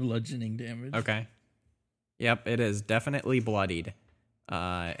 4 bludgeoning damage. Okay. Yep, it is definitely bloodied.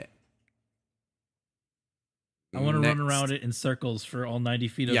 I want to run next. around it in circles for all 90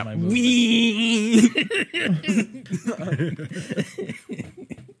 feet of Yep. my movement. Whee!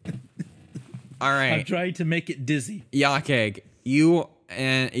 All I'm right. trying to make it dizzy. Yakeg, you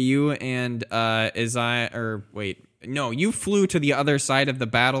and you flew to the other side of the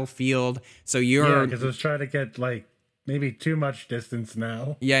battlefield, so Yeah, you're because I was trying to get like maybe too much distance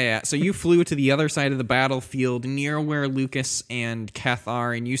now. yeah. So you flew to the other side of the battlefield near where Lucas and Keth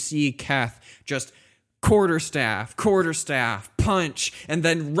are, and you see Keth just quarterstaff, punch, and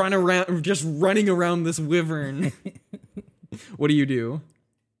then run around, just running around this wyvern. What do you do?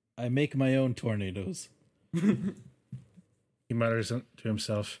 I make my own tornadoes. He mutters to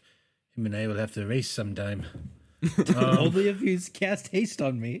himself, "Him and I will have to race sometime." Only if he's cast haste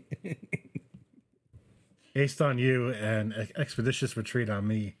on me. Haste on you and expeditious retreat on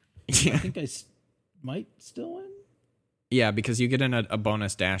me. I Yeah, think I might still win. yeah, because you get a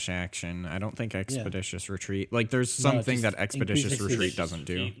bonus dash action. I don't think expeditious retreat. Like, there's No, it something just that expeditious increases retreat his- doesn't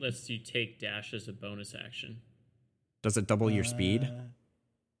do. It lets you take dash as a bonus action. Does it double your speed?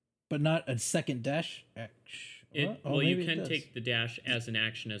 but not a second dash action. Well, you can take the dash as an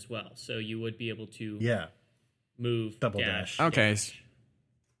action as well, so you would be able to Yeah. move, Double dash. Okay.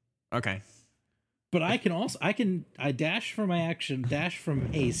 Okay. But I dash for my action, dash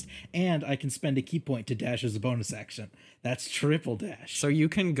from haste, and I can spend a key point to dash as a bonus action. That's triple dash. So you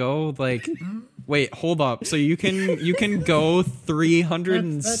can go like, wait, hold up. So you can go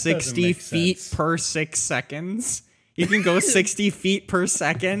 360 make feet sense. per 6 seconds. You can go 60 feet per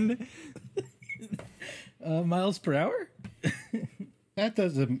second. Miles per hour? That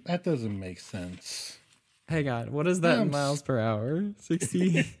doesn't make sense. Hey God, what is that in miles per hour?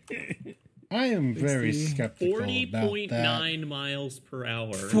 60. I am very 60. skeptical about that. 40.9 miles per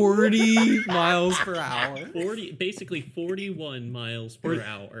hour. 40 miles per hour. 41 miles per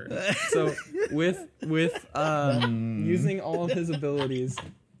hour. So with using all of his abilities,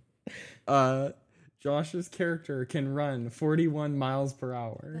 Josh's character can run 41 miles per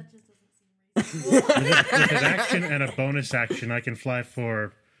hour. With an action and a bonus action, I can fly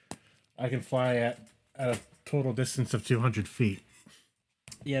at a total distance of 200 feet.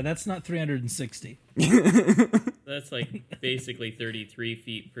 Yeah, that's not 360. That's like basically 33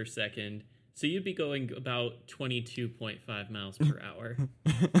 feet per second. So you'd be going about 22.5 miles per hour.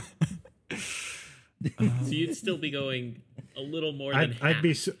 So you'd still be going a little more than half. I'd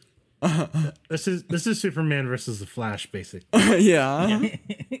be. This is Superman versus the Flash, basically. Yeah.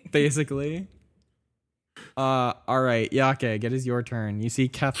 Basically. All right, Yake, it is your turn. You see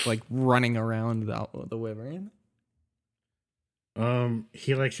Keth like running around the wyvern.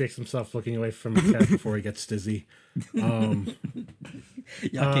 He like shakes himself, looking away from the cat before he gets dizzy. Yake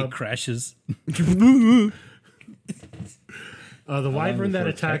crashes. The wyvern that Before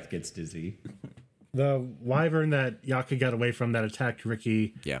attacked Tech gets dizzy. the wyvern that Yaka got away from that attacked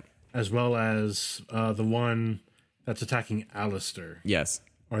Ricky, Yeah. as well as the one that's attacking Alistair. Yes.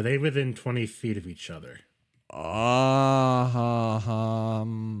 Are they within 20 feet of each other?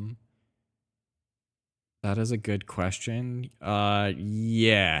 That is a good question.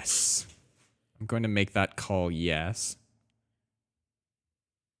 Yes. I'm going to make that call yes.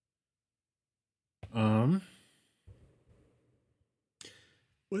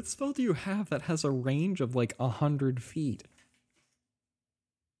 What spell do you have that has a range of like 100 feet?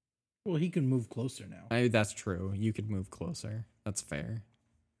 Well, he can move closer now. That's true. You could move closer. That's fair.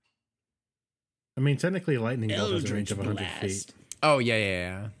 I mean, technically, lightning bolt has a range of 100 feet. Oh,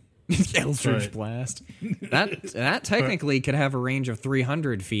 yeah. Eldritch Right. Blast. That technically could have a range of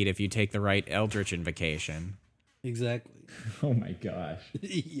 300 feet if you take the right Eldritch Invocation. Exactly. Oh my gosh.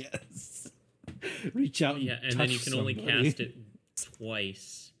 Yes. Reach out. Yeah, and touch then you can only somebody. cast it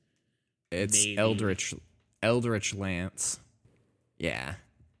twice. It's Maybe. Eldritch Lance. Yeah.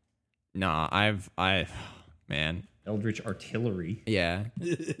 Nah, man. Eldritch Artillery. Yeah.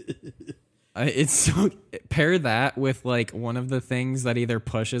 It's so pair that with like one of the things that either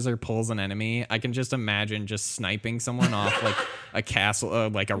pushes or pulls an enemy. I can just imagine just sniping someone off like a castle,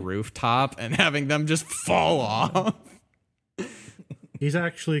 like a rooftop, and having them just fall off. He's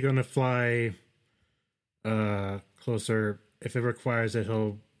actually going to fly closer. If it requires it,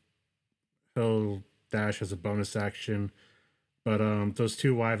 he'll dash as a bonus action. But those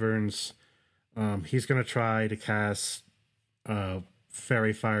two wyverns, he's going to try to cast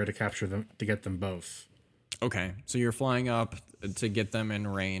Fairy Fire to capture them, to get them both. Okay, so you're flying up to get them in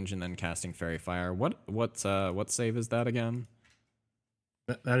range and then casting Fairy Fire. What save is that again?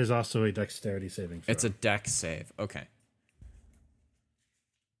 That is also a dexterity saving throw. It's a dex save. Okay.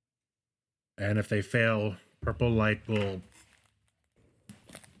 And if they fail, purple light will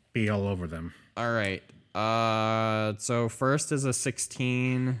be all over them. All right. So first is a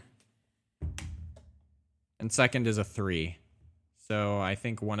 16 and second is a 3. So I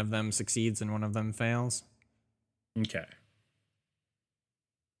think one of them succeeds and one of them fails. Okay.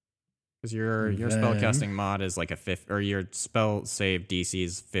 Because your Then- spellcasting mod is like a 5, or your spell save DC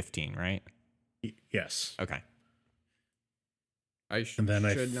is 15, right? Yes. Okay. I And then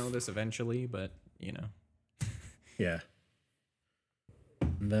I should know this eventually, but you know. Yeah.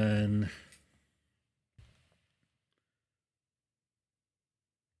 And then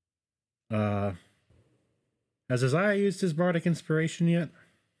has Isaiah used his bardic inspiration yet?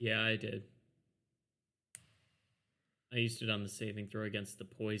 Yeah, I did. I used it on the saving throw against the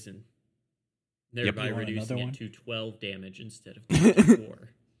poison, thereby You want reducing another it one? to 12 damage instead of 24.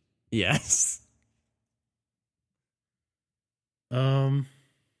 Yes.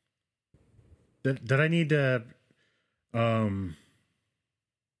 Did I need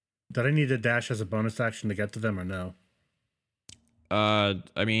to dash as a bonus action to get to them or no?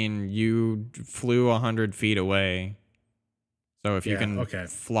 I mean, you flew 100 feet away, So if you Yeah, can okay.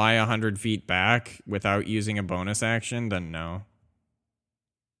 fly 100 feet back without using a bonus action, then no.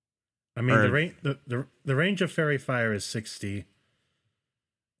 I mean, Or- the range of fairy fire is 60,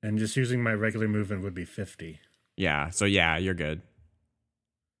 and just using my regular movement would be 50. Yeah, so yeah, you're good.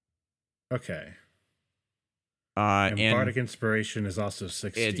 Okay. And Bardic Inspiration is also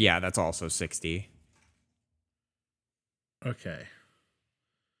 60. yeah, that's also 60. Okay.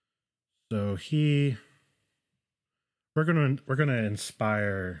 So we're gonna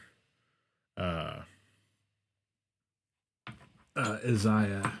inspire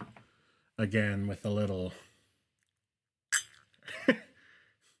Isaiah again with a little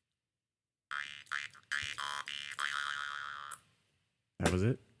That was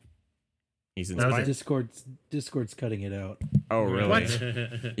it? He's That was inspired? Discord's cutting it out. Oh, really?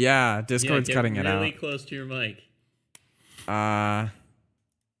 What? Yeah, Discord's get cutting it out. really close to your mic.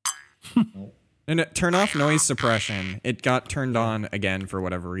 And turn off noise suppression. It got turned on again for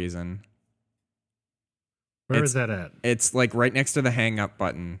whatever reason. Where is that at? It's like right next to the hang up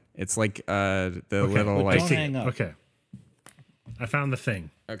button. It's like the little well, like don't hang up. Okay. I found the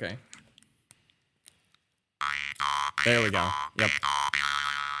thing. Okay. There we go. Yep.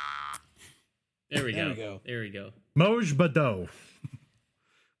 There we There go. we go. There we go. Moj Bado. I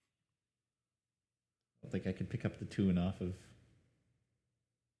don't think I could pick up the tune off of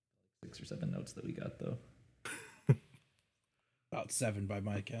 6 or 7 notes that we got, though. About 7 by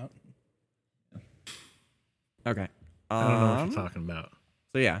my count. Okay. I don't know what you're talking about.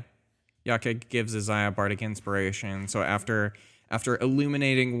 So yeah, Yaka gives Isaiah bardic inspiration. So after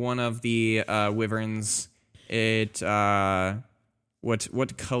illuminating one of the wyverns, it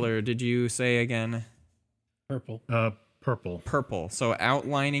what color did you say again? Purple. Purple. Purple. So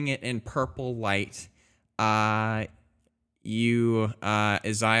outlining it in purple light. Isaiah,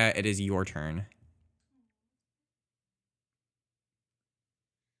 it is your turn.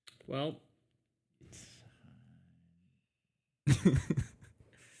 Well,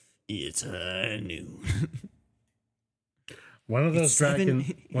 It's noon. One of those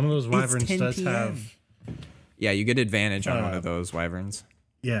wyverns it's 10 does PM. have. Yeah, you get advantage on one Uh, of those wyverns.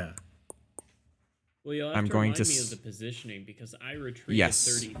 Yeah. well, you'll have I'm to going remind to me of s- the positioning because I retreated Yes.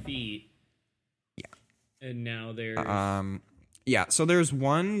 30 feet. Yeah. And now there's Yeah, so there's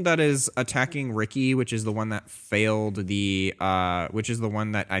one that is attacking Ricky, which is the one that failed the which is the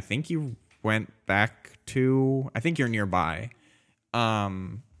one that I think you went back to. I think you're nearby.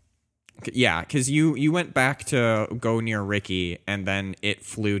 Yeah, because you went back to go near Ricky, and then it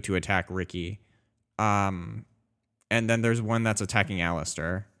flew to attack Ricky. And then there's one that's attacking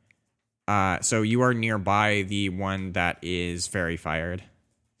Alistair. So you are nearby the one that is fairy fired.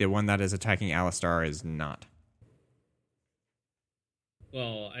 The one that is attacking Alistair is not.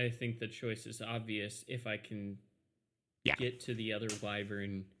 well, I think the choice is obvious if I can Yeah. get to the other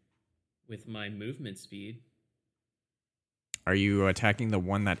wyvern with my movement speed. Are you attacking the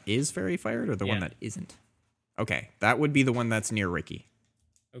one that is fairy fired or the one Yeah. that isn't? Okay, that would be the one that's near Ricky.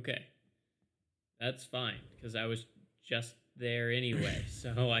 Okay. That's fine because I was just there anyway.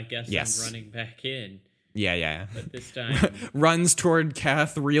 So I guess Yes. I'm running back in. Yeah. But this time Runs toward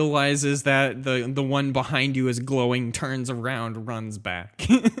Kath, realizes that the one behind you is glowing, turns around, runs back.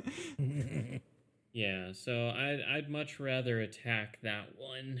 yeah, so I'd much rather attack that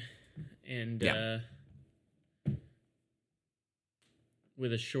one and Yeah.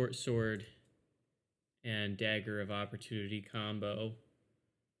 with a short sword and dagger of opportunity combo.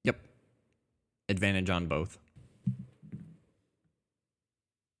 Yep. Advantage on both.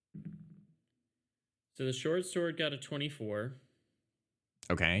 So the short sword got a 24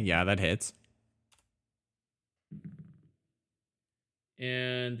 Okay, yeah, that hits.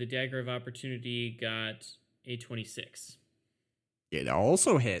 and the dagger of opportunity got a 26. It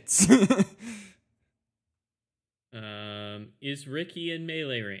also hits. Is Ricky in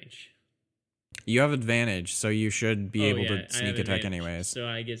melee range? You have advantage, so you should be able yeah, I to have sneak attack advantage, anyways. So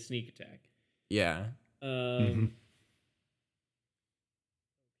I get sneak attack. Yeah. Okay.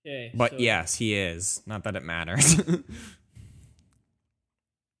 But so- yes, he is. Not that it matters.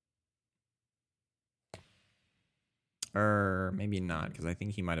 Or maybe not, because I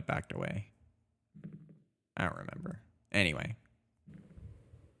think he might have backed away. I don't remember. Anyway.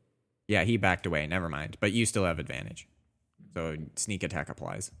 Yeah, he backed away. Never mind. But you still have advantage. So sneak attack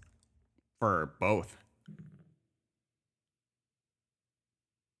applies. For both.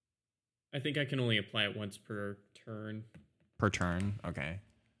 I think I can only apply it once per turn. Per turn. Okay.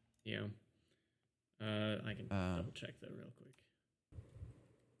 Yeah. I can double check that real quick.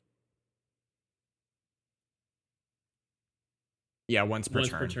 Yeah, once per Once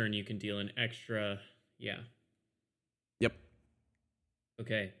turn. per turn, you can deal an extra. Yeah. Yep.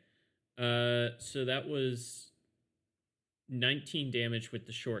 Okay. So that was 19 damage with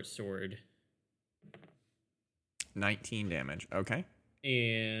the short sword. 19 damage. Okay.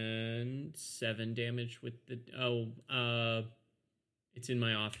 And 7 damage with the... it's in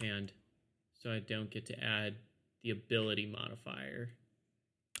my offhand. So I don't get to add the ability modifier.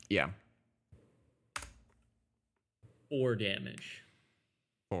 Yeah. 4 damage.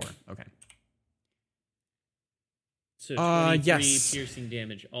 4. Okay. So 23 yes. piercing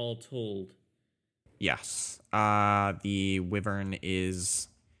damage all told. Yes. The wyvern is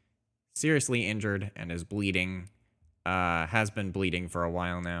seriously injured and is bleeding. Has been bleeding for a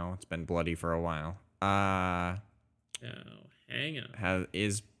while now. It's been bloody for a while. Oh, hang on.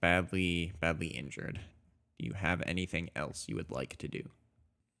 Is badly injured. Do you have anything else you would like to do?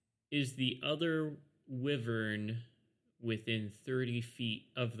 Is the other wyvern within 30 feet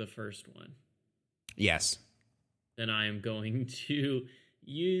of the first one? Yes. Then I am going to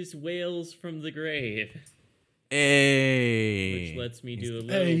use Whales from the Grave. Hey. Which lets me do a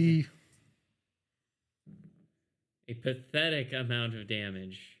Hey. pathetic amount of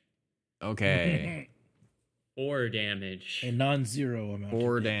damage. Okay. 4 damage A non-zero amount.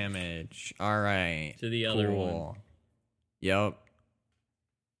 4 damage. All right. to the other one. Yep.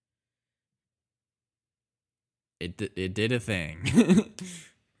 It did a thing.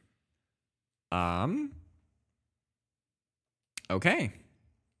 Okay.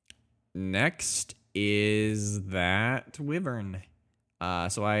 Next is that wyvern.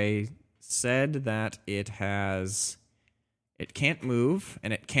 So I said that it can't move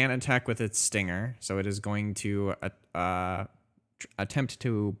and it can't attack with its stinger, so it is going to attempt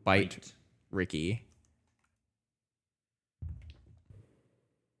to bite Ricky.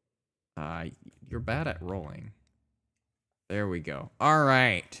 You're bad at rolling. There we go. All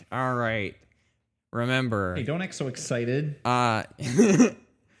right. Remember. Hey, don't act so excited.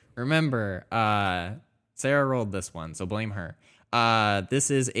 Remember, Sarah rolled this one, so blame her. This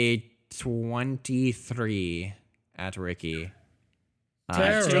is a 23 at Ricky.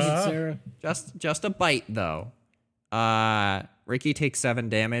 Sarah. Just a bite though. Ricky takes 7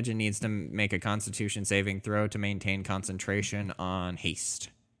 damage and needs to make a Constitution saving throw to maintain concentration on haste.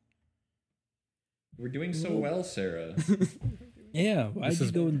 We're doing so well, Sarah. Yeah, why'd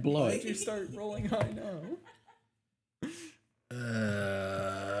you go and blow it? start rolling high now?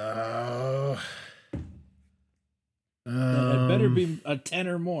 It better be a 10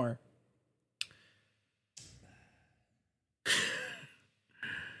 or more.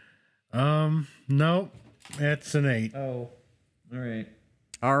 Nope. It's an 8. Oh, all right.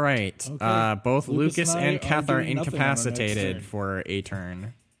 All right. Okay. Both Lucas Lucas and I and Kath are doing nothing on our next incapacitated turn. for a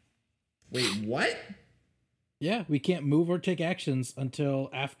turn. Wait, what? Yeah, we can't move or take actions until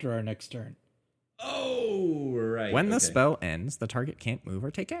after our next turn. Oh, right. When the okay. spell ends, the target can't move or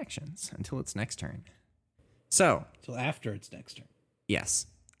take actions until its next turn. So, Till after its next turn. yes.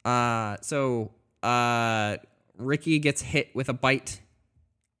 Ricky gets hit with a bite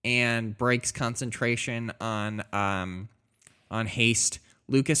and breaks concentration on haste.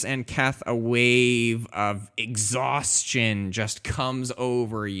 Lucas and Kath, a wave of exhaustion just comes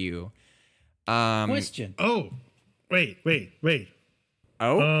over you. Question. Oh, wait.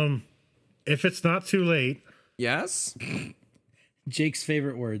 Oh, If it's not too late, yes. Jake's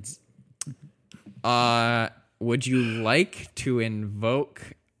favorite words. Would you like to invoke?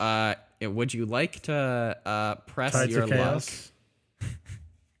 Would you like to press Tides your of luck? Chaos.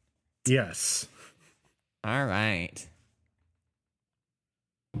 Yes. All right.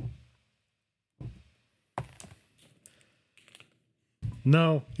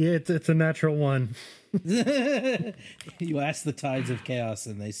 No, yeah, it's a natural one. You asked the Tides of Chaos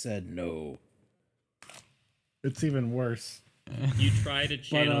and they said no. It's even worse. You try to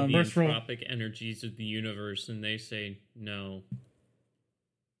channel the First roll. entropic energies of the universe, and they say no.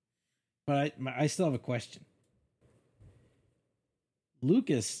 But I still have a question.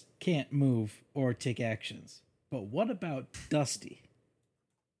 Lucas can't move or take actions. But what about Dusty?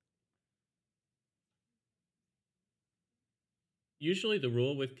 Usually the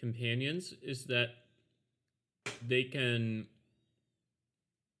rule with companions is that they can...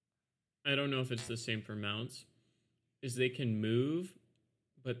 I don't know if it's the same for mounts. Is they can move,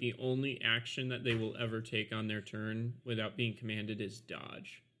 but the only action that they will ever take on their turn without being commanded is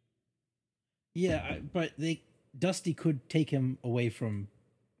dodge. Yeah, but Dusty could take him away from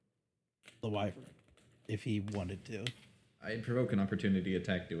the wyvern if he wanted to. I'd provoke an opportunity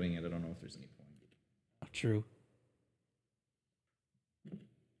attack doing it. I don't know if there's any point. True.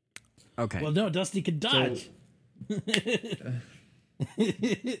 Okay. Well, no, Dusty could dodge.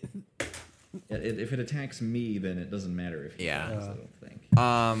 If it attacks me, then it doesn't matter if he Yeah. dies, I don't think.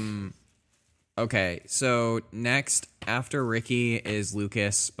 Okay, so next after Ricky is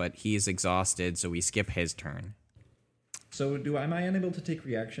Lucas, but he's exhausted, so we skip his turn. So am I unable to take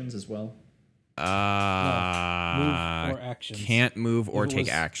reactions as well? Move or actions. Can't move or If it take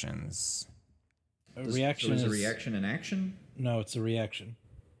was- actions. A So reaction is is a reaction an action? No, it's a reaction.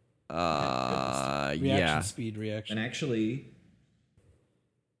 Reaction Yeah. speed reaction. And actually,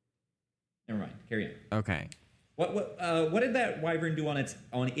 never mind. Carry on. Okay. What did that wyvern do on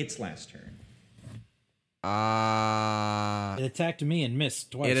its last turn? It attacked me and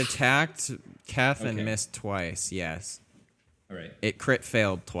missed twice. It attacked Keth and Okay. missed twice. Yes. All right. It crit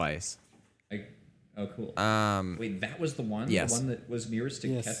failed twice. Oh, cool. Wait, that was the one? Yes. The one that was nearest to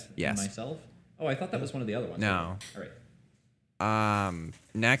Yes. Keth and Yes. myself? Oh, I thought that was one of the other ones. No. Okay. All right.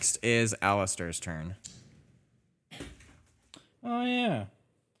 Next is Alistair's turn. Oh yeah.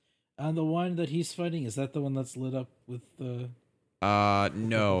 And the one that he's fighting, is that the one that's lit up with the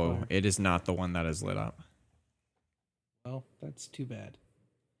No, fire. it is not the one that is lit up. well, that's too bad.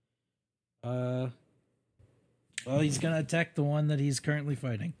 Well, he's gonna attack the one that he's currently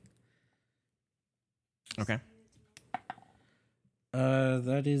fighting. Okay.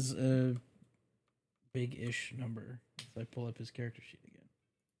 That is a big-ish number. If I pull up his character sheet again.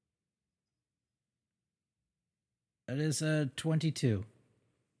 That is 22.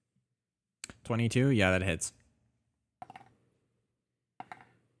 22? Yeah, that hits.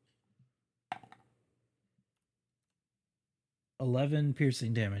 $11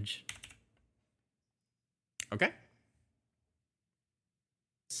 piercing damage. Okay.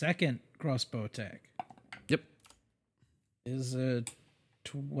 Second crossbow attack Yep. is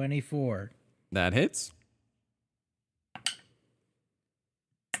 24. That hits.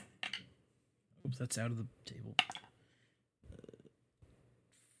 Oops, that's out of the table.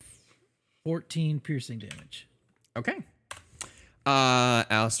 14 piercing damage. Okay.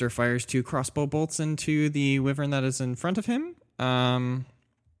 Alistair fires 2 crossbow bolts into the wyvern that is in front of him.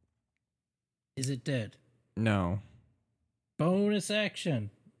 Is it dead? No. Bonus action.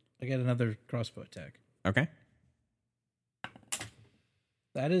 I get another crossbow attack. Okay.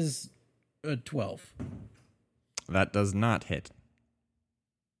 That is a 12. That does not hit.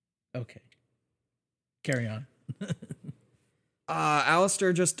 Okay. Carry on.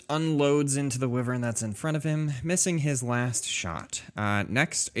 Alistair just unloads into the wyvern that's in front of him, missing his last shot.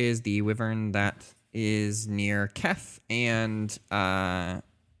 Next is the wyvern that is near Keth and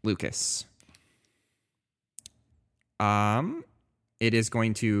Lucas. It is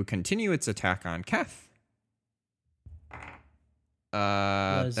going to continue its attack on Keth.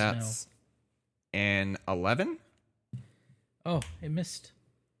 Was That's an 11 Oh, it missed.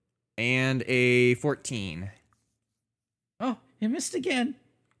 and a 14. Oh, it missed again.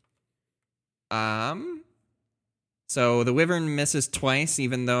 So the wyvern misses twice,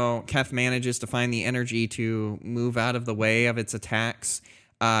 even though Keth manages to find the energy to move out of the way of its attacks.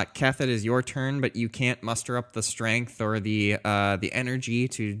 Keth, it is your turn, but you can't muster up the strength or the energy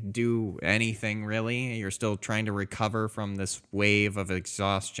to do anything, really. You're still trying to recover from this wave of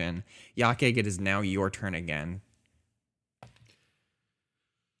exhaustion. Yakeg, it is now your turn again.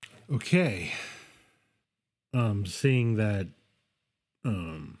 Okay. Seeing that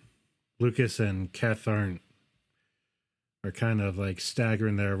Lucas and Keth are kind of like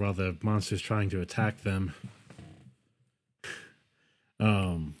staggering there while the monster's trying to attack them.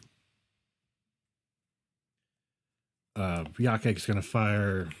 Yakek's gonna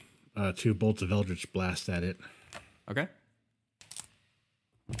fire 2 bolts of Eldritch Blast at it. Okay.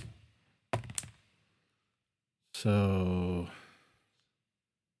 So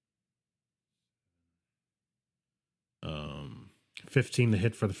 15 to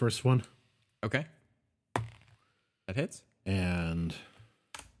hit for the first one, Okay. That hits. and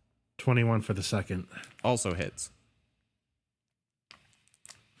 21 for the second. Also hits.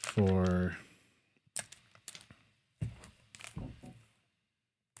 For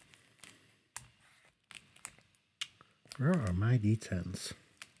where are my d10s?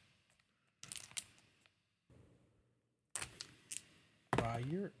 Try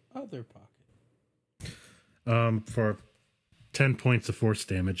your other pocket. For 10 points of force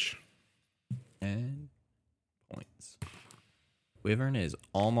damage. 10 points. Wyvern is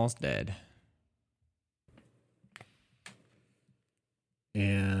almost dead.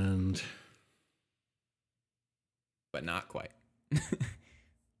 And But not quite. I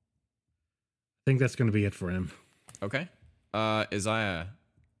think that's going to be it for him. Okay. Isaiah.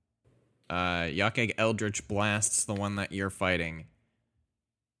 Yakeg Eldritch blasts the one that you're fighting.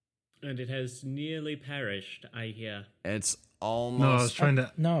 And it has nearly perished, I hear. It's No, I was almost. trying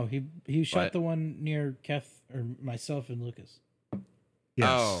to. No, he shot What? the one near Keth or myself and Lucas. Yes.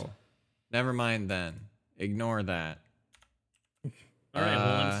 Oh, never mind then. Ignore that. All right,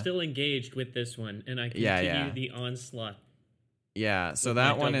 well, I'm still engaged with this one, and I continue yeah. the onslaught. Yeah, so With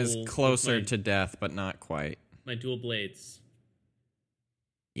that my one is double- with closer my- to death, but not quite. My dual blades.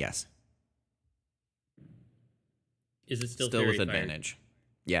 Yes. Is it still Still fairy with fire? advantage.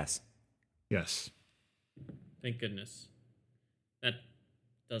 Yes. Yes. Thank goodness. That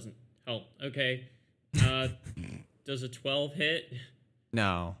doesn't help. Okay. Does a 12 hit?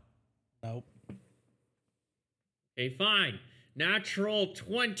 No. Nope. Okay, fine. Natural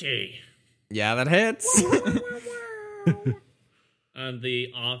 20 Yeah, that hits. on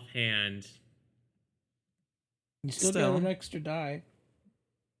the offhand. You still Still. got an extra die.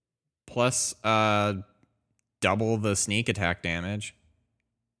 Plus double the sneak attack damage.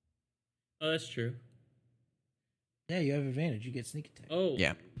 Oh, that's true. Yeah, you have advantage. You get sneak attack. Oh,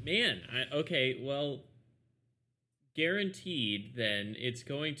 Yeah. man. Okay, well, guaranteed then it's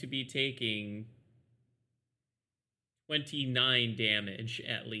going to be taking 29 damage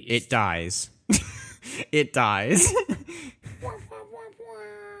at least. It dies. It dies.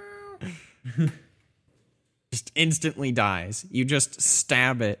 Just instantly dies. You just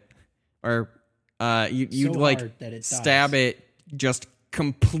stab it, or you So like hard that it stab dies. it, just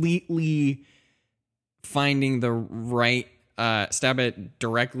completely finding the right. Stab it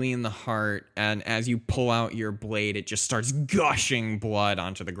directly in the heart, and as you pull out your blade, it just starts gushing blood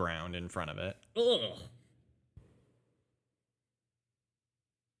onto the ground in front of it. Ugh.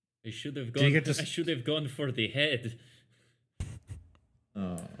 I should have Do you gone. get to I should have gone for the head.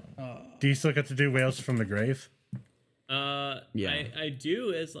 Oh. Do you still get to do Whales from the Grave? Yeah. I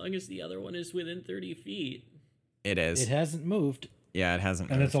do, as long as the other one is within 30 feet. It is. It hasn't moved. Yeah, it hasn't.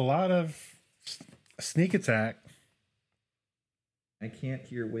 And it's moved. a lot of sneak attack. I can't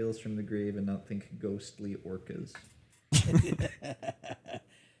hear Whales from the Grave and not think ghostly orcas.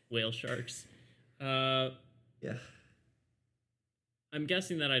 Whale sharks. Yeah. I'm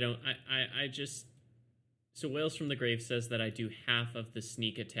guessing that I don't. I just. So Whales from the Grave says that I do half of the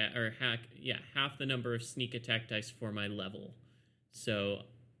sneak attack, or half the number of sneak attack dice for my level. So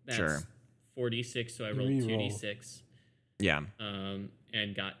that's Sure. 46. So I rolled Reroll. 2d6, Yeah.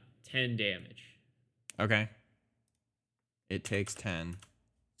 and got 10 damage, Okay. It takes 10.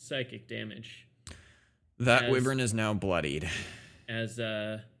 psychic damage, That As- wyvern is now bloodied. as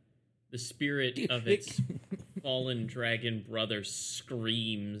the spirit of its fallen dragon brother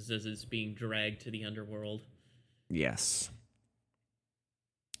screams as it's being dragged to the underworld. Yes.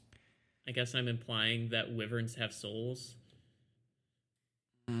 I guess I'm implying that wyverns have souls.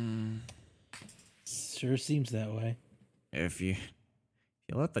 Sure seems that way. If you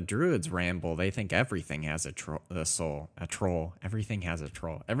let the druids ramble, they think everything has a soul. A troll. Everything has a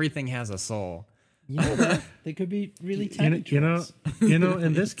troll. Everything has a soul. You know what? They could be really tiny You know, trolls.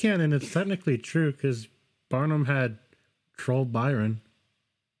 in this canon, it's technically true because Barnum had Troll Byron.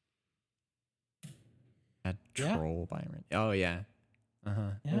 A Yeah. troll Byron. Oh yeah. Uh-huh.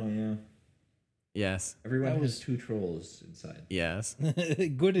 Yeah. Oh, yeah. Yes. Everyone That has was- 2 trolls inside. Yes.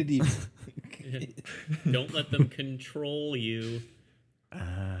 Good and evil. Don't let them control you. All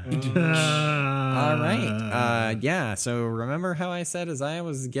right. Yeah. So remember how I said as I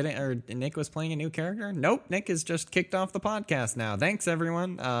was getting, or Nick was playing a new character? Nope. Nick is just kicked off the podcast now. Thanks,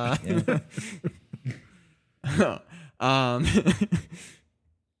 everyone. All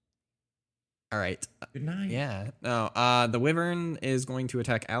right. Good night. Yeah. No. The wyvern is going to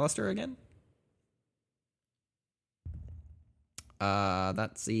attack Alistair again.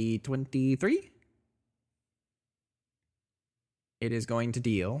 That's the 23. It is going to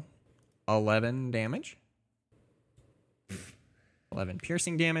deal 11 damage. 11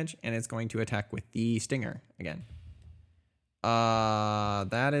 piercing damage, and it's going to attack with the stinger again.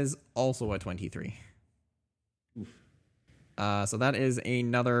 That is also a 23. So that is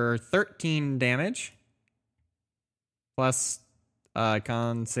another 13 damage. Plus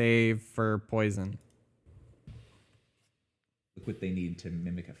con save for poison. Look what they need to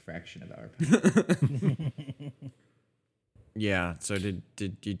mimic a fraction of our power. Yeah, so did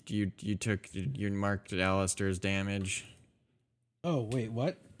you marked Alistair's damage? Oh, wait,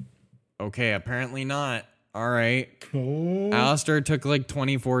 what? Okay, apparently not. All right. Oh, Alistair took like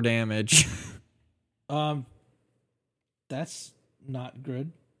 24 damage. That's not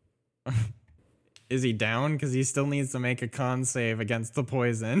good. Is he down? Because he still needs to make a con save against the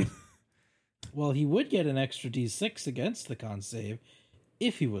poison. Well, he would get an extra d6 against the con save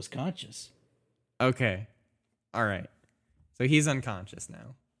if he was conscious. Okay. All right. So he's unconscious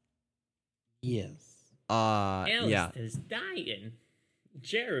now. Yes. Yeah. Alistair's dying.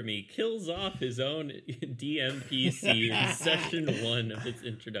 Jeremy kills off his own DMPC in session 1 of its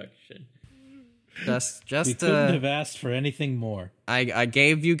introduction. We Just couldn't have asked for anything more. I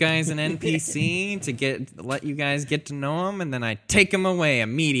gave you guys an NPC to let you guys get to know him, and then I take him away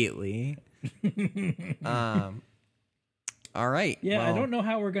immediately. All right. Yeah, I well, don't know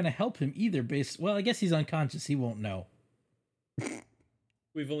how we're gonna help him either. Well, I guess he's unconscious. He won't know.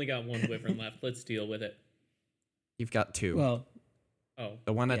 We've only got one wyvern left. Let's deal with it. You've got two. Well, Oh,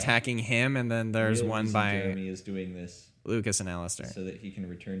 the one yeah. attacking him, and then there's Real one reason by Jeremy is doing this Lucas and Alistair. so that he can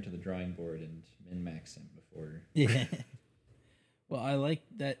return to the drawing board and min-max him before. yeah. Well, I like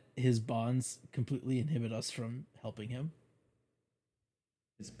that his bonds completely inhibit us from helping him,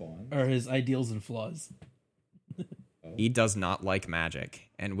 His bond. or his ideals and flaws. He does not like magic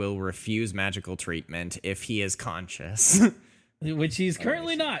and will refuse magical treatment if he is conscious. Which he's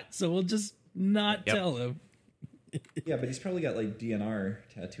currently not, so we'll just not Yep. tell him. Yeah, but he's probably got like DNR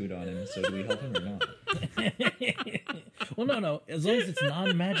tattooed on him. So do we help him or not? Well, no. As long as it's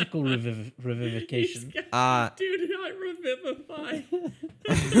non-magical revivification. do not revivify.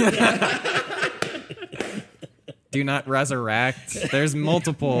 Do not resurrect. There's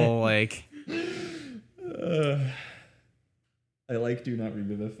multiple, like, I like do not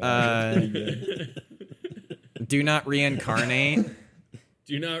revivify. Pretty good. do not reincarnate.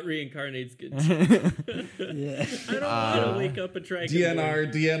 Do not reincarnate's good. Yeah. I don't want to wake up a dragon. DNR.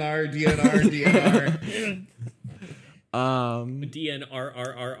 DNR.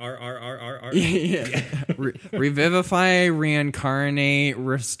 Yeah. Revivify, reincarnate,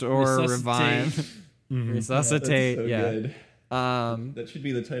 restore, revive, resuscitate. That's so Yeah. good. That should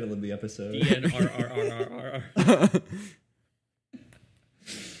be the title of the episode. DNR.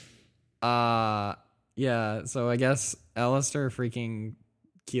 Yeah. So I guess Alistair freaking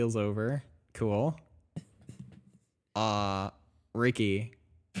keels over. Cool. Ricky.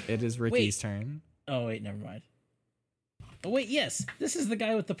 It is Ricky's turn. Oh wait, never mind. Oh wait, yes, this is the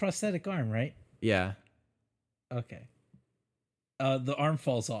guy with the prosthetic arm, right? Yeah. Okay. The arm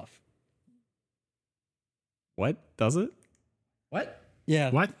falls off. What? Does it? What? Yeah.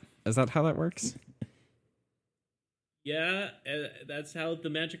 What? Is that how that works? Yeah, that's how the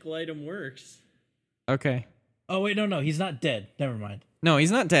magical item works. Okay. Oh wait, no, he's not dead. Never mind. No,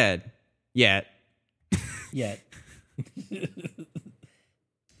 he's not dead yet. Yet.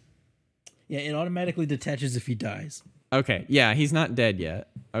 Yeah, it automatically detaches if he dies. Okay. Yeah, he's not dead yet.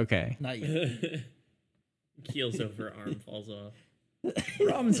 Okay. Not yet. Keels over, arm falls off.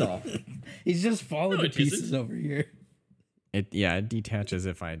 Problems off. He's just falling No, to it pieces isn't. over here. It detaches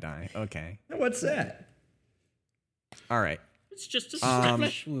if I die. Okay. What's that? All right. It's just a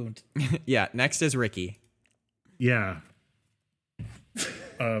Flesh wound. Yeah, next is Ricky. Yeah.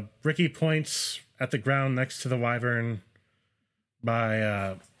 Ricky points at the ground next to the wyvern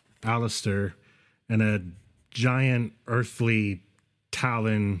by Alistair, and a giant earthly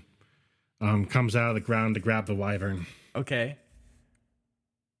talon comes out of the ground to grab the wyvern. Okay.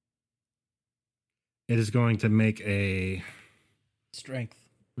 It is going to make a... Strength.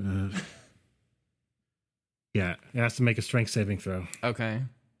 Yeah, it has to make a strength saving throw. Okay.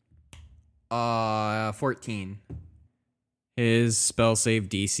 14. His spell save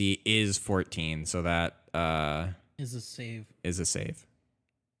DC is 14, so that Is a save. is a save.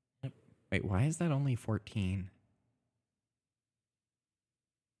 Yep. Wait, why is that only 14?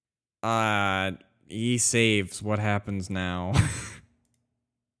 He saves. What happens now?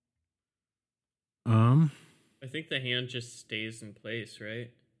 I think the hand just stays in place,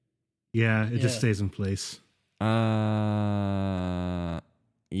 right? Yeah, it just Yeah. stays in place.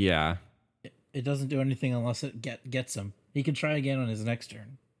 Yeah. It doesn't do anything unless it gets him. He can try again on his next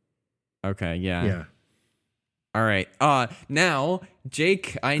turn. Okay, yeah. Yeah. All right. Now,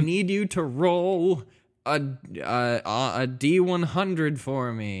 Jake, I need you to roll a D100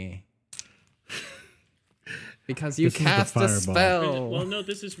 for me. Because you This is the cast a fireball. spell. Well, no,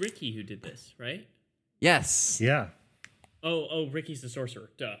 this is Ricky who did this, right? Yes. Yeah. Oh, Ricky's the sorcerer.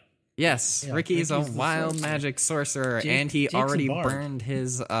 Duh. Yes. Yeah, Ricky's a Ricky's the wild sorcerer. magic sorcerer, Jake- and he Jake's a already bard. burned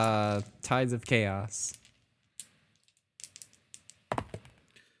his Tides of Chaos.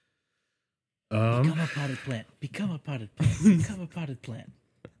 Become a potted plant. Become a potted plant. Become a potted plant.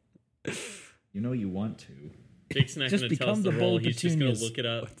 You know you want to. Jake's not Just going to tell us become the the roll. bold He's just going to petunias. look it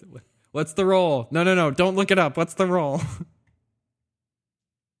up. What's the roll? No. Don't look it up. What's the roll?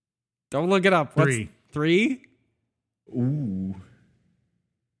 Don't look it up. What's 3. 3? Ooh.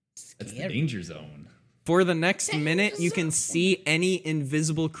 That's the Scary. danger zone. For the next minute, you can see any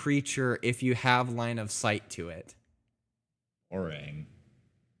invisible creature if you have line of sight to it. Orang.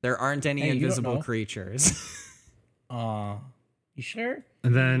 There aren't any Hey, you don't invisible know. creatures. You You sure?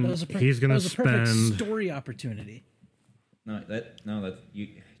 And then he's going to that was a perfect spend. story opportunity. No, that's you,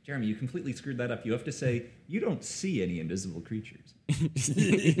 Jeremy. You completely screwed that up. You have to say you don't see any invisible creatures.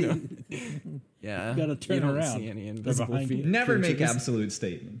 You know? Yeah. You gotta turn you don't around. see any invisible behind you. Never make creatures. absolute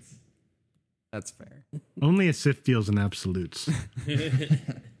statements. That's fair. Only a Sith deals in absolutes.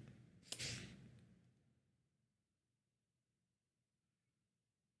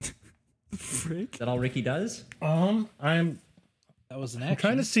 Frick. Is that all Ricky does? I'm That was an trying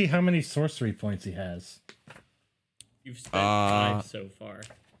action. to see how many sorcery points he has. You've spent 5 so far.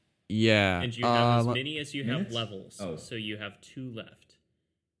 Yeah. And you have as le- many as you have minutes? levels. Oh. So you have 2 left.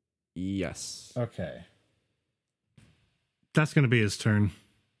 Yes. Okay. That's going to be his turn.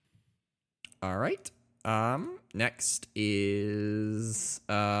 All right. Next is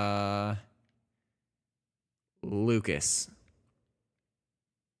Lucas.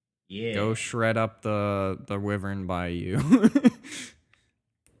 Yeah. Go shred up the wyvern by you.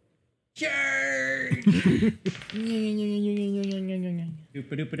 Charge!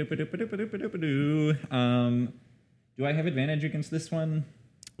 Do I have advantage against this one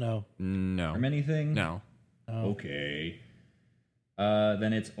No. No. from anything? No. Okay.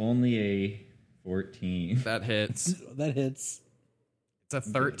 Then it's only a 14. That hits. That hits. It's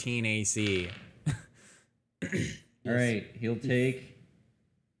a 13 AC. All right, he'll take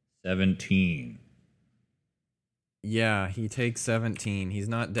 17. Yeah, he takes 17. He's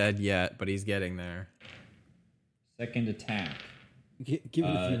not dead yet, but he's getting there. Second attack. Give it a few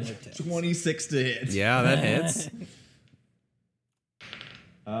more attacks. 26 to hit. Yeah, that hits.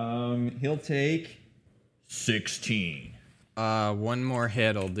 He'll take 16. One more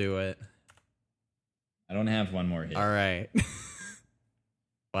hit will do it. I don't have one more hit. All right.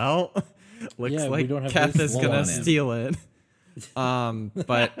 Well, looks Yeah, we like don't have Keth this is low gonna on him. steal it.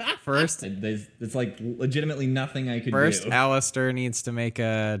 But first, It's like legitimately nothing I could first do. Alistair needs to make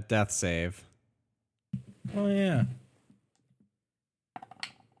a death save. Oh yeah.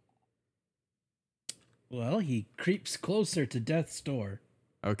 Well, he creeps closer to death's door.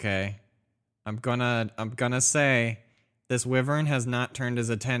 Okay. I'm gonna say this wyvern has not turned his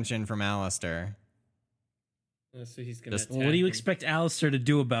attention from Alistair. So he's going to Just- attack Well, what do you him. expect Alistair to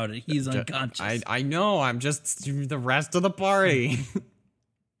do about it? He's unconscious. I know, I'm just the rest of the party.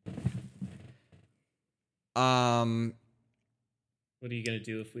 What are you going to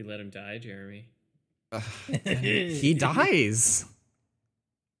do if we let him die, Jeremy? He dies.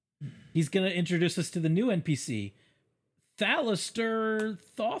 He's gonna introduce us to the new NPC, Thalister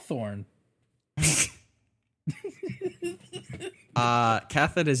Thawthorn.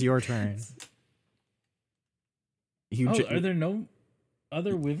 Keth, it is your turn. You Oh, ju- are there no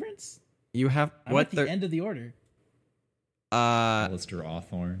other wyverns? you have I'm what at the there? end of the order. Alistair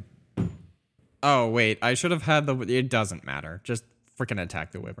Awthorn. Oh wait, I should have had the. It doesn't matter. Just freaking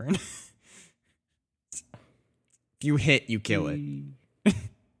attack the wyvern. If you hit, you kill it.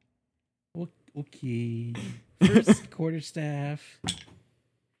 Okay. First quarterstaff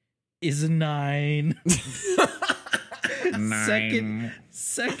is a 9.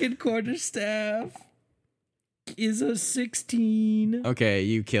 Second quarterstaff is a 16. Okay,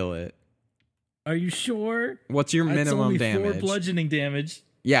 you kill it. Are you sure? What's your That's minimum only damage? 4 bludgeoning damage.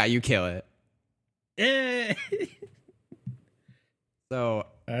 Yeah, you kill it. Eh. So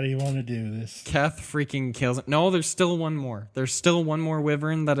How do you want to do this? Keth freaking kills it. No, there's still one more. There's still one more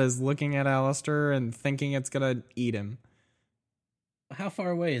wyvern that is looking at Alistair and thinking it's gonna eat him. How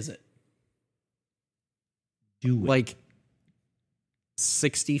far away is it? Do it. Like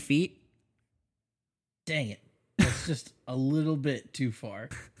 60 feet. Dang it. That's just a little bit too far.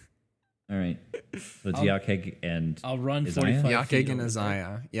 All right. So it's I'll- Yakeg and I'll run Isaiah? 45 feet. Yakig and over there.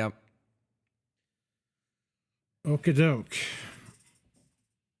 Isaiah. Yep. Okie doke.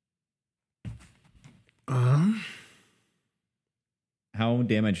 how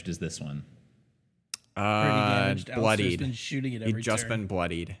damaged is this one? Pretty damaged. Alistair's Bloodied. been shooting it He'd every just turn. been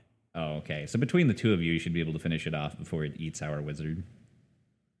bloodied. Oh, okay. So between the two of you should be able to finish it off before it eats our wizard.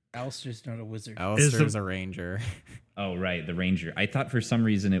 Alistair's not a wizard. Alistair's a ranger. Oh, right, the ranger. I thought for some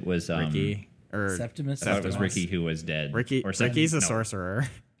reason it was Ricky. Or Septimus. I thought it was Septimus. Ricky who was dead. Ricky. Or Sep- Ricky's a no, sorcerer.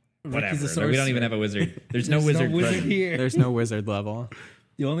 Whatever. Ricky's a We don't even sorcerer. have a wizard. There's no There's wizard. no wizard present. here. There's no wizard level.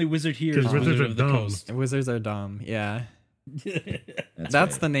 The only wizard here 'Cause is wizards Wizard are of the dumb. Coast. Wizards are dumb. Yeah. That's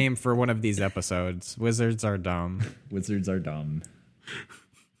right. the name for one of these episodes. Wizards are dumb. Wizards are dumb.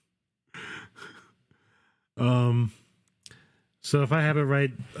 So if I have it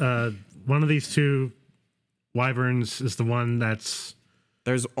right, one of these two wyverns is the one that's,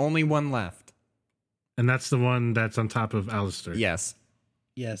 There's only one left. and that's the one that's on top of Alistair. Yes.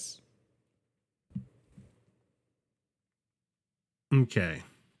 Yes. Okay.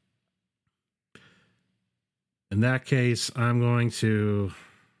 In that case, I'm going to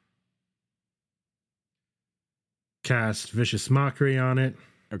cast Vicious Mockery on it.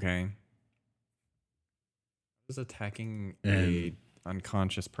 Okay. Does attacking And- a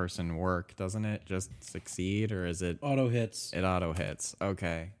unconscious person work? Doesn't it just succeed, or is it Auto hits. it auto hits?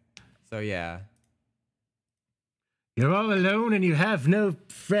 Okay. So yeah. You're all alone and you have no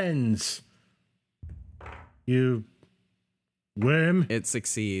friends. You worm. It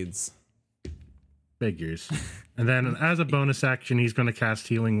succeeds. Figures. And then as a bonus action, he's going to cast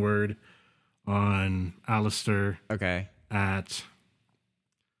Healing Word on Alistair Okay. at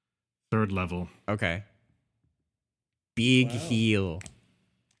 3rd level. Okay. Big Wow. heal.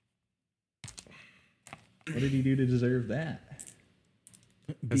 What did he do to deserve that?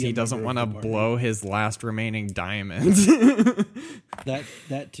 Because Be he a doesn't member want to of the party. blow his last remaining diamond.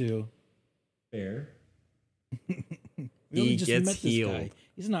 That too. Fair. We He only just gets met this healed. guy.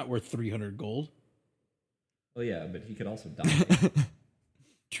 He's not worth 300 gold. Well, yeah, but he could also die.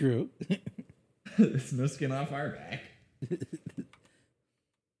 True. There's no skin off our back.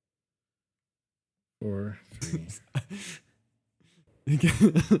 4, 3,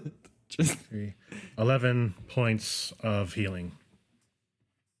 Just 3. 11 points of healing.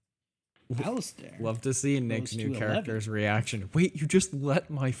 Alistair. love to see Nick's Goes new to character's reaction. Wait, you just let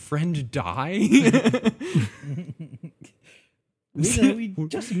my friend die? We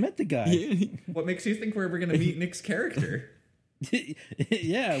just met the guy. What makes you think we're ever going to meet Nick's character?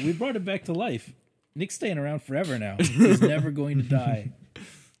 Yeah, we brought it back to life. Nick's staying around forever now. He's never going to die.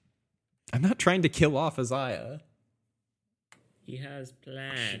 I'm not trying to kill off Isaiah. He has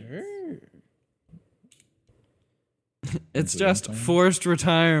plans. Sure. It's just forced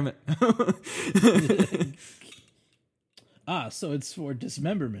retirement. So it's for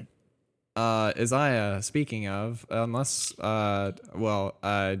dismemberment. Isaiah, speaking of, unless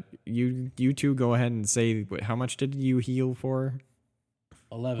you two go ahead and say how much did you heal for?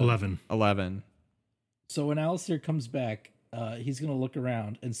 11. 11. So when Alistair comes back, he's going to look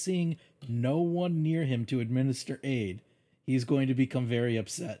around and seeing no one near him to administer aid, he's going to become very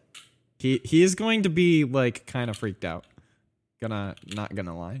upset. He is going to be like kind of freaked out. Not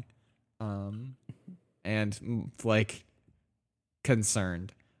gonna lie. And like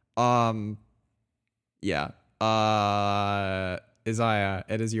concerned. Yeah. Isaiah,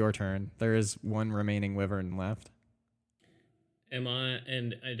 it is your turn. There is one remaining wyvern left. And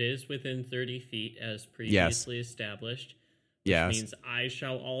it is within 30 feet as previously established. Which Yes. means I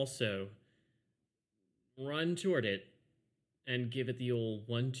shall also run toward it and give it the old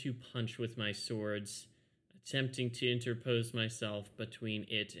 1-2 punch with my swords, attempting to interpose myself between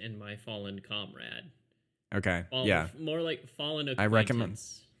it and my fallen comrade. Okay. Yeah. More like fallen acquaintance. I recommend-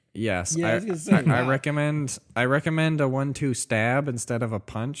 Yes. Yeah, I was gonna say, I wow. recommend a 1-2 stab instead of a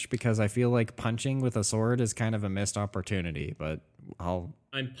punch because I feel like punching with a sword is kind of a missed opportunity, but I'm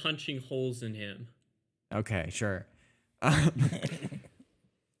punching holes in him. okay, sure.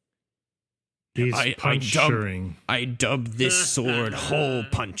 He's I puncturing. I dubbed this sword Hole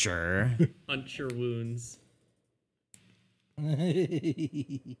Puncher. Punch your wounds.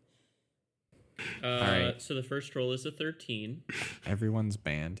 right. So the first roll is a 13. Everyone's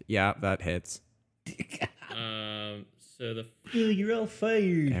banned. Yeah, that hits. So the You're all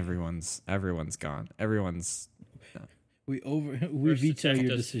fired. Everyone's gone. We first veto attack your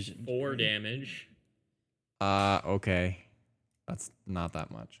does decision. 4 damage. Okay. That's not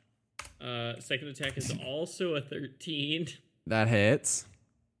that much. Second attack is also a 13. That hits.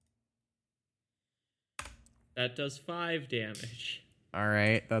 That does 5 damage. All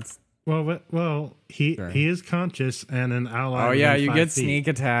right. That's Well, he Sure. he is conscious and an ally. Oh yeah, within you 5 get feet. sneak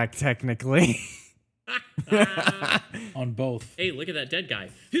attack technically. On both. Hey, look at that dead guy.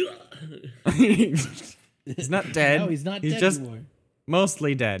 He's not dead. No, he's not He's dead just anymore.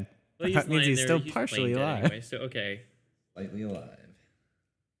 mostly dead. Well, he's That means lying he's there. still He's partially playing dead alive. Anyway, so okay. Slightly alive.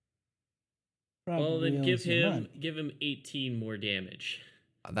 Well, Probably then only give some him none. 18 more damage.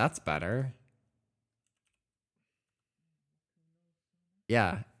 That's better.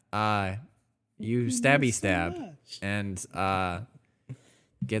 Yeah. You stabby So stab much. and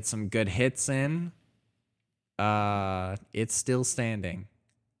get some good hits in. It's still standing.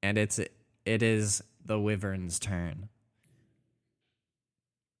 And it is the wyvern's turn.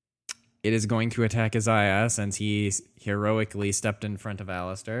 It is going to attack Isaiah since he heroically stepped in front of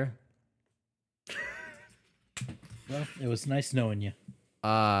Alistair. Well, it was nice knowing you.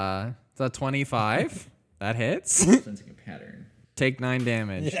 It's a 25. That hits. Sensing a pattern. Take 9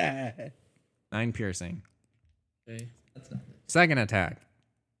 damage. Yeah. 9 piercing. Okay. That's not good. Second attack.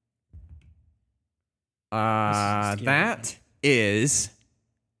 This is scary. That is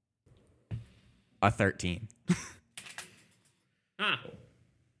a 13. Ah.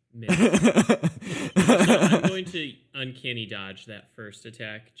 Miss. I'm going to uncanny dodge that first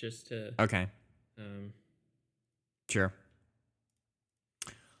attack just to. Okay, sure.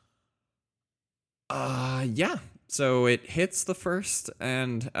 Yeah. So it hits the first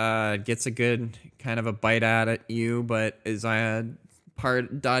and gets a good kind of a bite at you, but is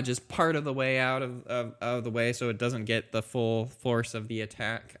dodges part of the way out of the way, so it doesn't get the full force of the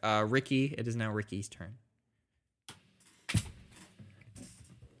attack. Ricky, it is now Ricky's turn.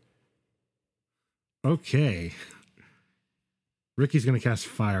 Okay. Ricky's going to cast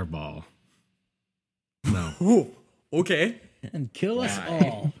Fireball. No. Oh, okay. And kill us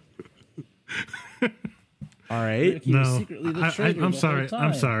all. All right. Ricky was No. secretly the traitor I'm the sorry. whole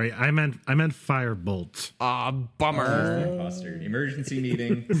I'm time. sorry. I meant Firebolt. Bummer. Imposter. Emergency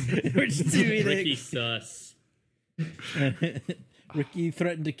meeting. Emergency meeting. Ricky sus. Ricky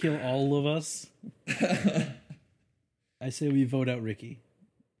threatened to kill all of us. I say we vote out Ricky.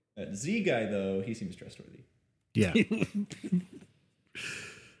 Z guy, though, he seems trustworthy. Yeah.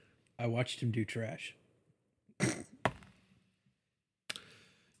 I watched him do trash.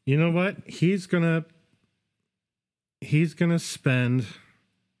 You know what? He's gonna spend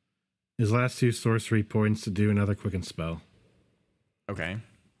his last 2 sorcery points to do another quicken spell. Okay.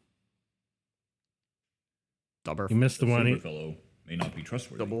 He missed the one. fellow may not be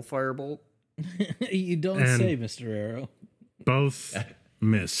trustworthy. Double firebolt. You don't And- say, Mr. Arrow. Both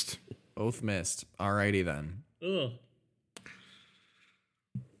missed. Both missed. Alrighty then. Ugh.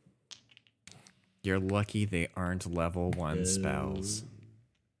 You're lucky they aren't level 1 spells.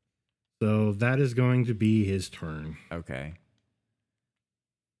 So that is going to be his turn. Okay.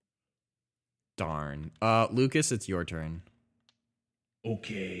 Darn. Lucas, it's your turn.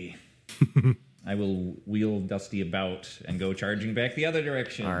 Okay. I will wheel Dusty about and go charging back the other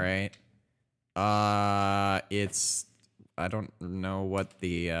direction. All right. I don't know what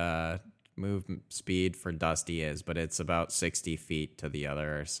the move speed for Dusty is, but it's about 60 feet to the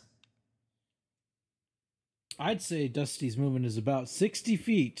others. I'd say Dusty's movement is about 60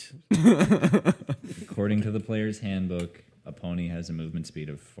 feet. According to the player's handbook, a pony has a movement speed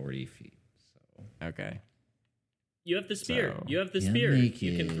of 40 feet. So Okay. You have the spear. So- You have the Yeah, spear. make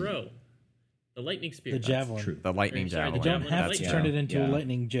You can it. throw. The lightning spear. The javelin. true. The lightning Sorry, the javelin. You don't have That's to Yeah. turn it into Yeah. a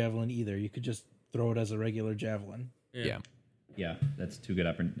lightning javelin either. You could just throw it as a regular javelin. yeah. Yeah, that's too good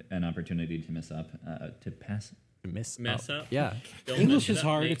an opportunity to mess up. To pass. Mess up. Yeah. Don't English mess it is up,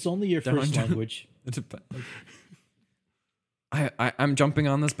 hard. Nate. It's only your first Don't- language. I'm jumping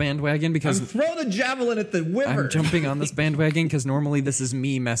on this bandwagon because Throw the javelin at the wyvern. I'm jumping on this bandwagon because normally this is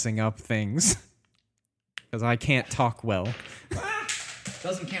me messing up things. Because I can't talk well.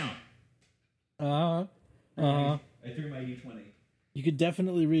 Doesn't count. Uh-huh. I threw my d20. You could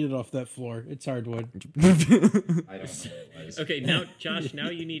definitely read it off that floor. It's hardwood. I don't know what it was. Okay, now, Josh, now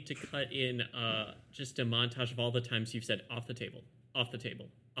you need to cut in just a montage of all the times you've said off the table, off the table,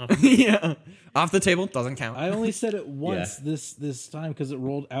 off the table. Yeah. Off the table doesn't count. I only said it once this time because it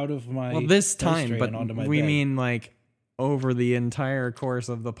rolled out of my Well, this dice time, tray but and onto my we bed. mean like over the entire course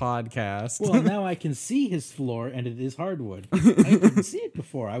of the podcast. Well, now I can see his floor, and it is hardwood. I didn't see it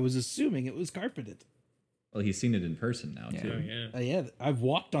before. I was assuming it was carpeted. Well, he's seen it in person now, Oh, too. yeah. Yeah, I've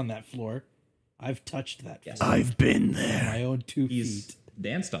walked on that floor. I've touched that Yes. floor. I've been On there. my own 2 He's feet.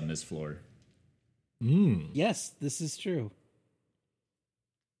 danced on this floor. Yes, this is true.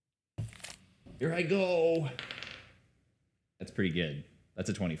 Here I go. That's pretty good. That's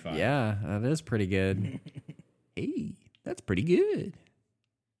a 25. Yeah, that is pretty good. Hey, that's pretty good.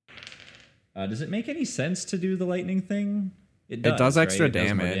 Does it make any sense to do the lightning thing? It does right? extra It does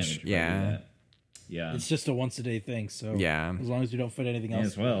more damage, when we yeah. do that. Yeah. It's just a once a day thing, so Yeah. as long as we don't fit anything May else.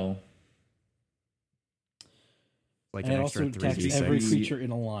 as well. Like And an it extra also attacks 3d6 every creature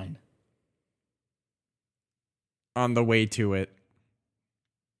in a line. on the way to it.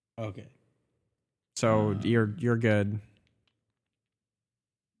 Okay. So you're good.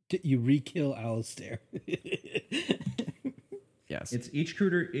 You re-kill Alistair. Yes. It's each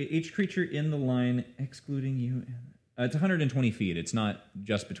creature in the line, excluding you. It's 120 feet. It's not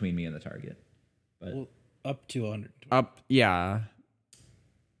just between me and the target. But Well, up to 100. Up, yeah.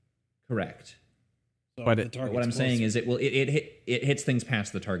 correct. So but the it- But target's what I'm saying closer. is it hits things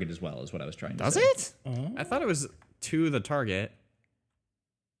past the target as well, is what I was trying to Does say. it? Uh-huh. I thought it was to the target.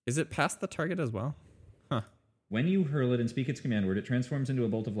 Is it past the target as well? Huh. When you hurl it and speak its command word, it transforms into a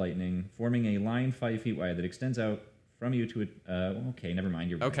bolt of lightning, forming a line 5 feet wide that extends out from you to it. Okay, never mind.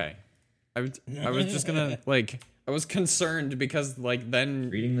 You're right. Okay. I was just gonna, like, I was concerned because, like, then...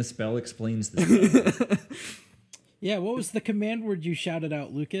 Reading the spell explains the spell. Yeah, what was the command word you shouted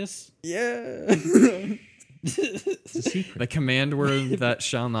out, Lucas? Yeah. It's a secret. The command word that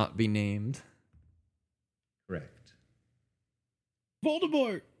shall not be named. Correct.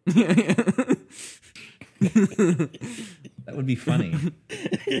 Voldemort. That would be funny.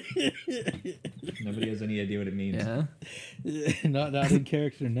 Nobody has any idea what it means. Yeah. Not in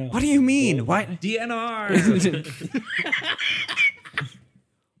character, no. What do you mean? What? DNR.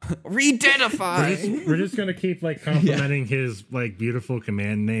 Re-identify. We're just gonna keep like complimenting his like beautiful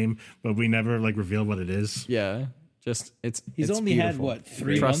command name, but we never like reveal what it is. Yeah. Just He's it's only had beautiful. what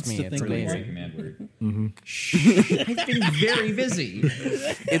 3 Trust months me, to it's think of Really amazing. great command word. Mm-hmm. I've been very busy.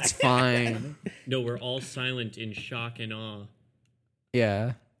 It's fine. No, we're all silent in shock and awe.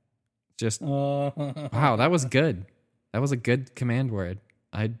 Yeah. Just one. wow, that was good. That was a good command word.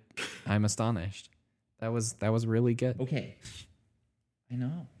 I'm astonished. That was really good. Okay. I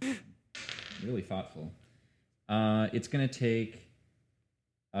know. Really thoughtful. It's going to take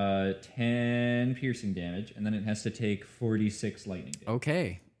 10 piercing damage, and then it has to take 46 lightning damage.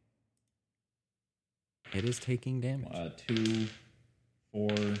 Okay. It is taking damage. 2, 4,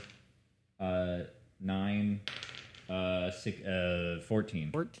 9, 6,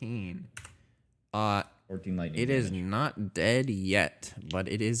 14. 14. 14 lightning It is damage. not dead yet, but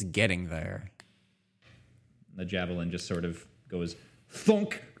it is getting there. The javelin just sort of goes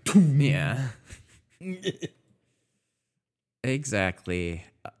thunk. Yeah. Exactly.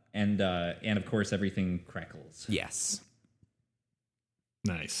 And of course everything crackles. Yes.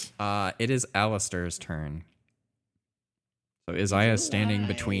 Nice. It is Alistair's turn. So Isaiah is standing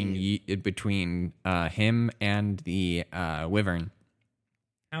between him and the wyvern.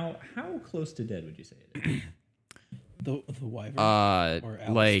 How close to dead would you say it is? the wyvern. Or Alistair.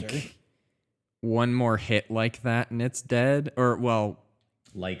 Like one more hit like that and it's dead, or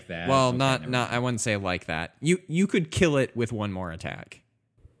Like that? well, Okay, not never not. mind. I wouldn't say like that. You could kill it with one more attack.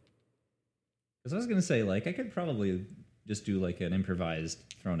 Because I was gonna say, like, I could probably just do like an improvised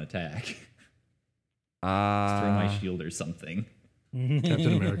thrown attack. Just throw my shield or something.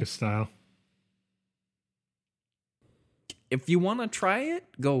 Captain America style. If you want to try it,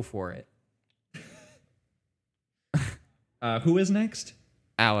 go for it. Who is next?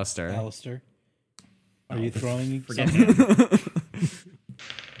 Alistair. Alistair. Are you throwing Forget something? that.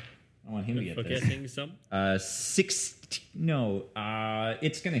 I want him to get this. Forgetting some. 6. No.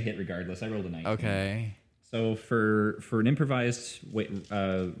 It's gonna hit regardless. I rolled a 19. Okay. So for an improvised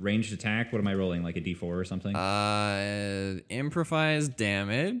ranged attack, what am I rolling? Like a D4 or something? Improvised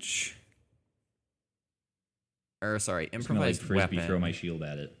damage. Or sorry, Just gonna, like, improvised frisbee weapon. throw my shield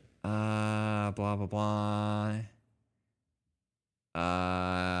at it. Blah blah blah.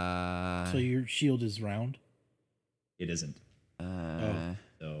 So your shield is round. It isn't. Oh.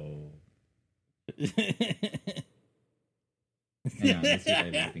 So hang on, let's see if I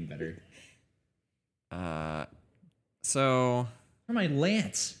have anything better. So For my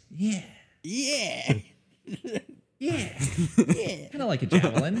lance. Yeah. Yeah. Yeah. Kind of like a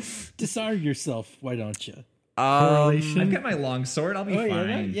javelin. Disarm yourself. Why don't you? Correlation. I've got my long sword. I'll be Oh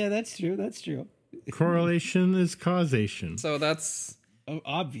fine. yeah, that's true. That's true. Correlation is causation. so that's Oh,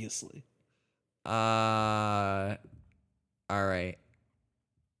 obviously. all right.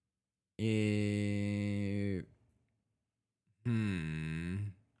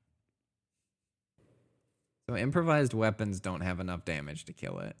 So improvised weapons don't have enough damage to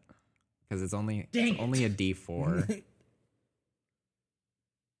kill it because it's only Dang it. only a D4.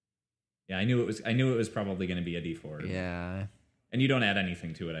 Yeah, I knew it was probably going to be a D4. Yeah. And you don't add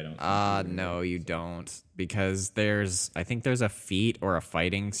anything to it, I don't think. No, you don't, because I think there's a feat or a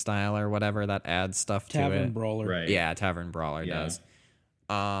fighting style or whatever that adds stuff to Tavern it. brawler. Right. Yeah, Tavern Brawler Yeah. does.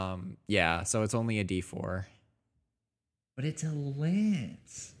 Yeah, so it's only a D4. But it's a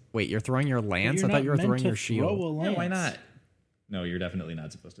lance. Wait, you're throwing your But lance? you're I thought not you were meant throwing to your shield. throw a Yeah, why lance. not? No, you're definitely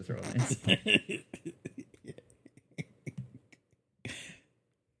not supposed to throw a lance.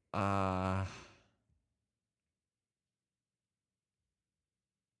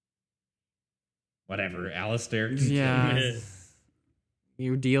 Whatever, Alistair. Yeah.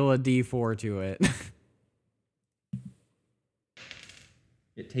 You deal a D4 to it.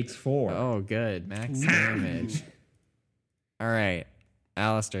 It takes 4. Oh, good. Max damage. All right.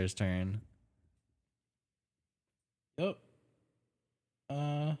 Alistair's turn. Oh.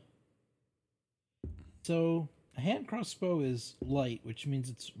 So a hand crossbow is light, which means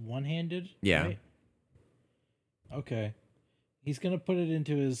it's one-handed. Yeah. Right? Okay. He's gonna put it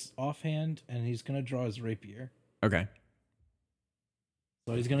into his offhand, and he's gonna draw his rapier. Okay.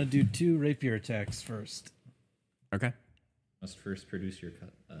 So he's gonna do 2 rapier attacks first. Okay. Must first produce your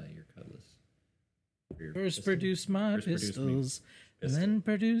cutlass. First produced my First produced me pistols, and pistol. then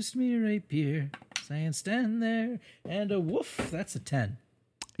produced me rapier. Saying stand there, and a woof. That's a 10.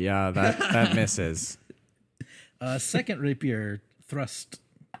 Yeah, that misses. Second rapier thrust.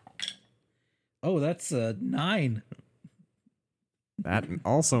 Oh, that's a 9. That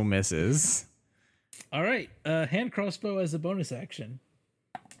also misses. All right, hand crossbow as a bonus action.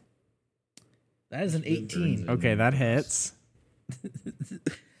 That is an 18. Okay, that hits.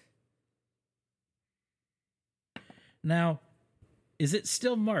 Now, is it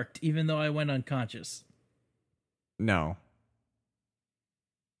still marked even though I went unconscious? No.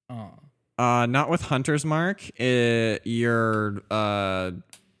 Oh. Not with Hunter's Mark. Your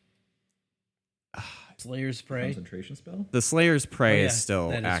Slayer's Prey. Concentration spell? the Slayer's Prey Oh, yeah, is still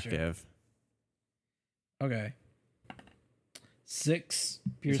that is true. active. Okay. 6 Is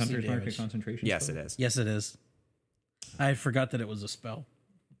piercing Hunter's Mark a damage. concentration Yes, spell? it is. Yes, it is. I forgot that it was a spell.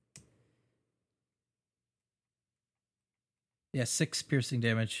 Yeah, 6 piercing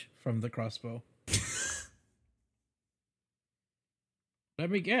damage from the crossbow. Let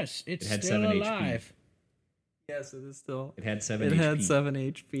me guess, it's It had still 7 HP. alive. Yes, it is still. It had 7 It HP. had 7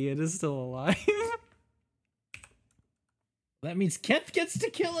 HP. It is still alive. That means Keth gets to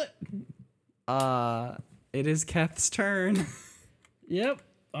kill it. It is Keth's turn. Yep,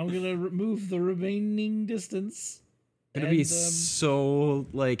 I'm gonna remove the remaining distance. It'll be so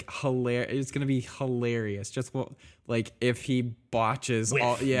like hilarious. It's gonna be hilarious. Just like if he botches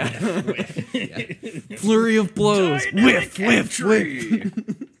all. Yeah. Flurry of blows. Whiff, whiff,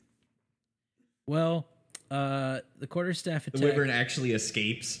 whiff. Well, the quarterstaff The attack wyvern actually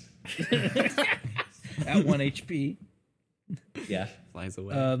escapes. at 1 HP. Yeah. Flies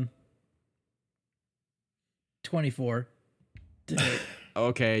away. 24. to hit.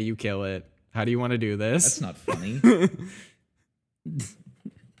 Okay, you kill it. How do you want to do this? That's not funny.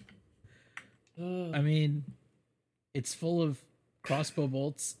 I mean, it's full of crossbow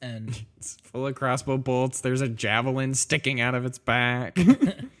bolts and It's full of crossbow bolts. There's a javelin sticking out of its back.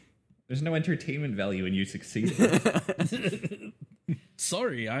 There's no entertainment value in you succeeding.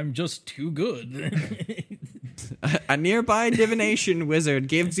 sorry, I'm just too good. A nearby divination wizard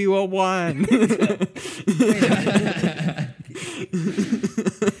gives you a 1.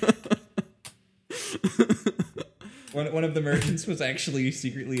 One of the merchants was actually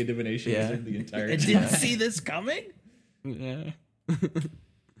secretly a divination Yeah. wizard the entire I time. didn't see this coming. Yeah. It's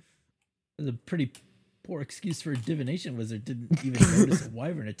a pretty poor excuse for a divination wizard. Didn't even notice a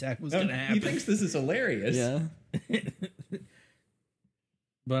wyvern attack was gonna He happen. thinks this is hilarious. Yeah.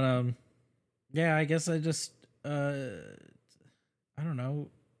 But yeah, I guess I just I don't know.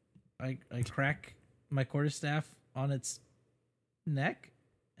 I crack my quarterstaff on its neck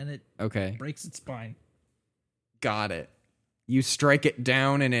and it Okay. breaks its spine. Got it. You strike it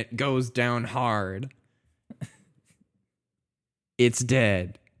down and it goes down hard. It's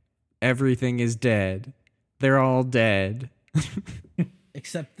dead. Everything is dead. They're all dead.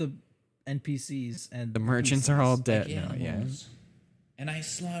 Except the NPCs and The merchants are all dead Like now. Yeah. animals. And I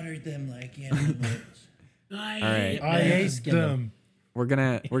slaughtered them like animals. All right. I ate them. We're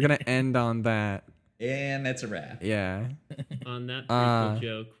gonna end on that. And that's a wrap. Yeah. On that prequel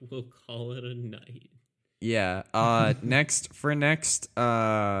joke, we'll call it a night. Yeah. Next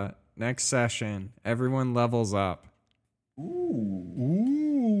session, everyone levels up.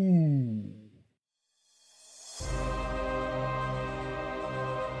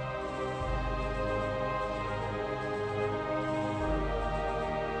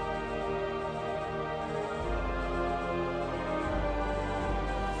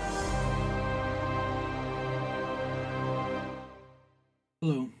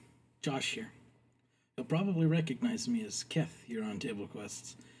 Hello, Josh here. You'll probably recognize me as Keth here on Table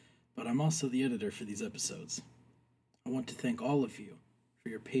Quests, but I'm also the editor for these episodes. I want to thank all of you for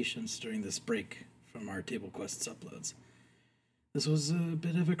your patience during this break from our Table Quests uploads. This was a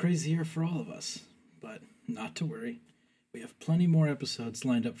bit of a crazy year for all of us, but not to worry. We have plenty more episodes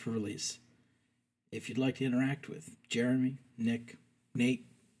lined up for release. If you'd like to interact with Jeremy, Nick, Nate,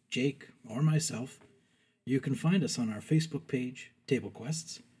 Jake, or myself, you can find us on our Facebook page, Table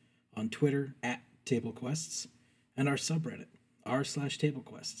Quests, on Twitter @TableQuests, and our subreddit,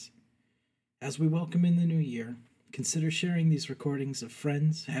 r/TableQuests. As we welcome in the new year, consider sharing these recordings of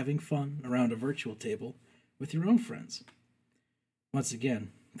friends having fun around a virtual table with your own friends. Once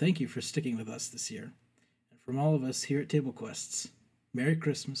again, thank you for sticking with us this year. And from all of us here at Table Quests, Merry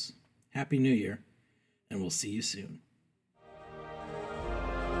Christmas, Happy New Year, and we'll see you soon.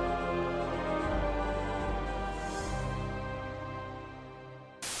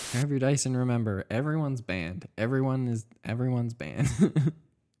 Grab your dice and remember, everyone's banned. Everyone's banned.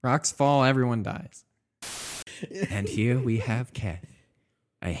 Rocks fall, everyone dies. And here we have Keth.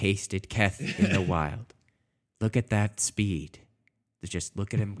 I hasted Keth in the wild. Look at that speed. Just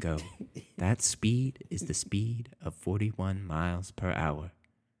look at him go. That speed is the speed of 41 miles per hour.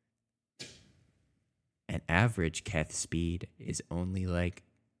 An average Keth speed is only like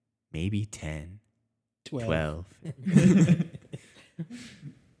maybe 10, 12.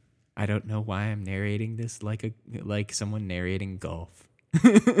 I don't know why I'm narrating this like someone narrating golf. I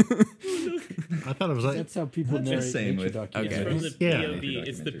thought it was like That's how people narrate same nature with- It's Okay. from the Yeah. POV.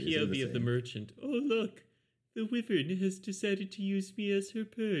 It's the Documentaries are the POV of the same. merchant. Oh, look. The wyvern has decided to use me as her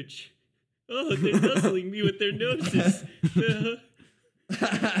perch. Oh, they're nuzzling me with their noses.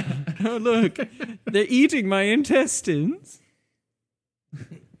 Oh, look. They're eating my intestines.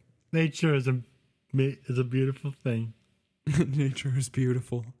 nature is a beautiful thing. Nature is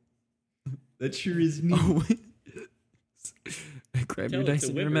beautiful. That sure is me. Grab Tell your it's dice a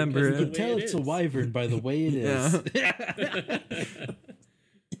and wyvern remember 'cause the it. way Tell it it's a is. wyvern by the way it is.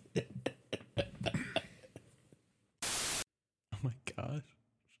 Oh my gosh.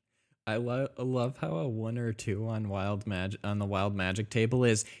 I love how a 1 or 2 on the wild magic table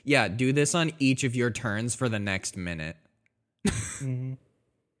is, yeah, do this on each of your turns for the next minute. Mhm.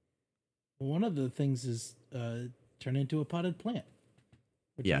 One of the things is turn into a potted plant.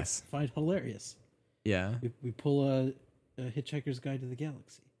 Which Yes. I find hilarious. Yeah. We pull a Hitchhiker's Guide to the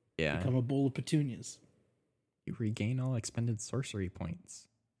Galaxy. Yeah. Become a bowl of petunias. You regain all expended sorcery points.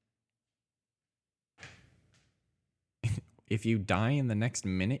 If you die in the next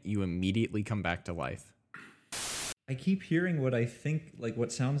minute, you immediately come back to life. I keep hearing what I think, like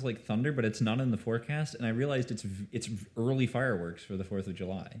what sounds like thunder, but it's not in the forecast, and I realized it's early fireworks for the 4th of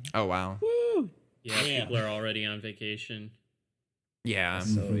July. Oh, wow. Woo! Yeah, Yeah. people are already on vacation. Yeah.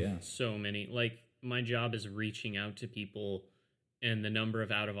 So yeah, So many. Like, my job is reaching out to people, and the number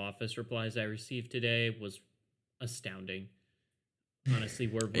of out-of-office replies I received today was astounding. Honestly,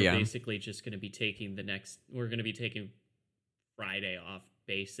 we're Yeah. basically just going to be taking we're going to be taking Friday off,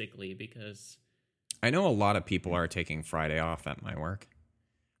 basically, because I know a lot of people are taking Friday off at my work.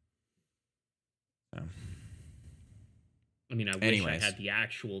 So, I mean, I wish I Anyways. had the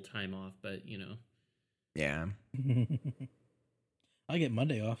actual time off, but, you know. yeah. I get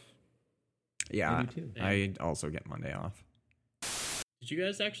Monday off. Yeah. I do too. I also get Monday off. Did you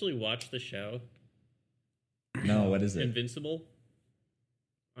guys actually watch the show No, what is it? Invincible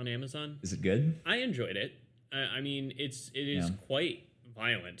on Amazon? Is it good? I enjoyed it. I mean, it is Yeah. quite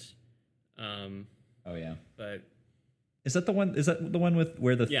violent. Oh yeah. But Is that the one? Is that the one with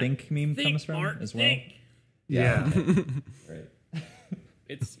where the yeah. think meme Think, comes from Art, as well? think. Yeah. Right.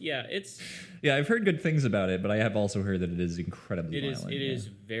 It's Yeah, I've heard good things about it, but I have also heard that it is incredibly violent. it is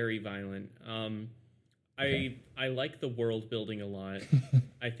very violent. Okay. I like the world building a lot.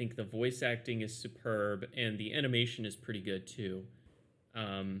 I think the voice acting is superb, and the animation is pretty good too.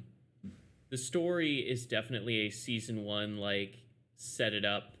 The story is definitely a season 1, like, set it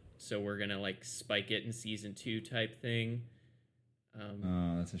up, so we're gonna like spike it in season 2 type thing.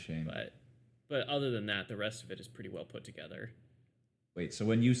 Oh, that's a shame. But other than that, the rest of it is pretty well put together. Wait, so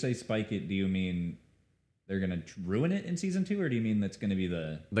when you say spike it, do you mean they're gonna ruin it in season 2, or do you mean that's gonna be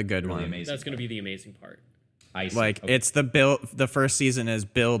the good really one. amazing? That's gonna be the amazing part. I see. Like, Okay. it's the first season is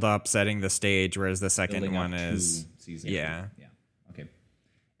build up, setting the stage, whereas the second Building up one to is, season yeah. 2. Yeah. Okay.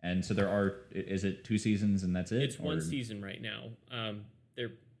 And so is it 2 seasons and that's it? It's one or- season right now.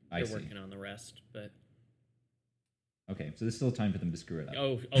 They're I see. working on the rest, but Okay, so there's still time for them to screw it up.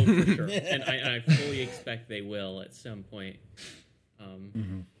 oh for sure, and I fully expect they will at some point.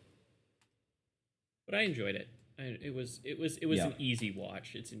 But I enjoyed it. It was Yeah. an easy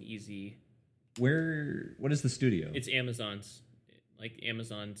watch. It's an easy. What is the studio? It's Amazon's, like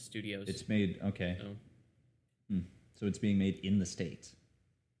Amazon Studios. It's made, okay. So, So it's being made in the States.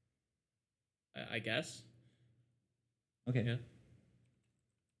 I guess. Okay. Yeah.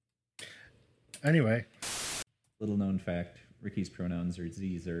 Anyway, Little known fact, Ricky's pronouns are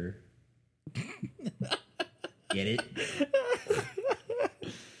Zer. Get it?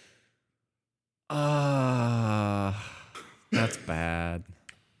 That's bad.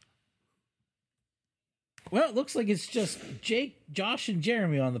 Well, it looks like it's just Jake, Josh, and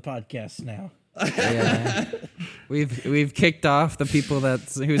Jeremy on the podcast now. Yeah. We've kicked off the people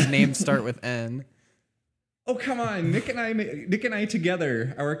whose names start with N. Oh, come on. Nick and I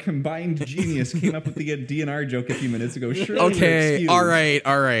together, our combined genius came up with the DNR joke a few minutes ago. Surely we're Okay, excused.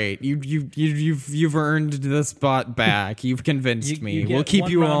 all right. You've earned the spot back. You've convinced me. you get We'll keep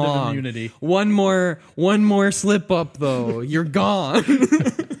one you round of along. immunity. One more slip up though. You're gone.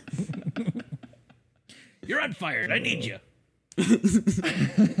 You're unfired. I need you.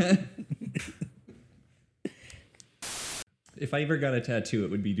 If I ever got a tattoo,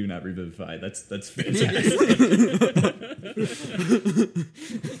 it would be "Do not revivify." That's fantastic.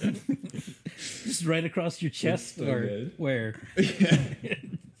 Just right across your chest, so or good. where?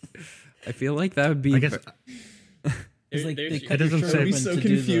 I feel like that would be. I guess It's like they There's- cut It your doesn't shirt say- open It'd be so to do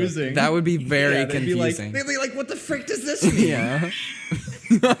the- confusing. That would be very Yeah, they'd be like, confusing. what the frick does this mean? Yeah.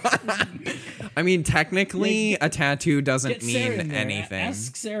 I mean, technically, a tattoo doesn't Get Sarah in mean there. anything.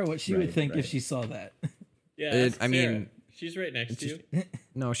 Ask Sarah what she would Right, think right. if she saw that. Yeah, It- ask I mean, Sarah. She's right next to you.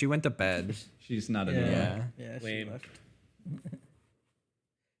 No, she went to bed. She's not a Yeah. Yeah, she Lame. left.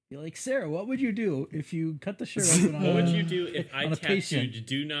 You're like, Sarah, what would you do if you cut the shirt open on What would you do if I on a tattooed patient?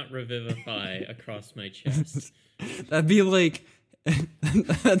 "Do not revivify" across my chest? That'd be like,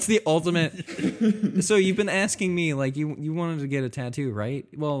 that's the ultimate. So you've been asking me, like, you wanted to get a tattoo, right?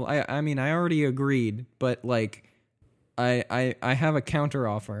 Well, I mean, I already agreed, but like, I have a counter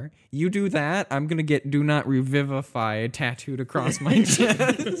offer. You do that, I'm gonna get "Do not revivify" tattooed across my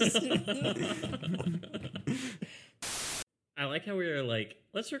chest. I like how we were like,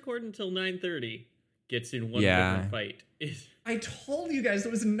 let's record until 9:30. Gets in one Yeah. different fight. I told you guys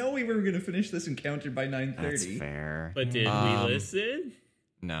there was no way we were going to finish this encounter by 9:30. That's fair. But did we listen?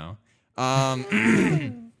 No.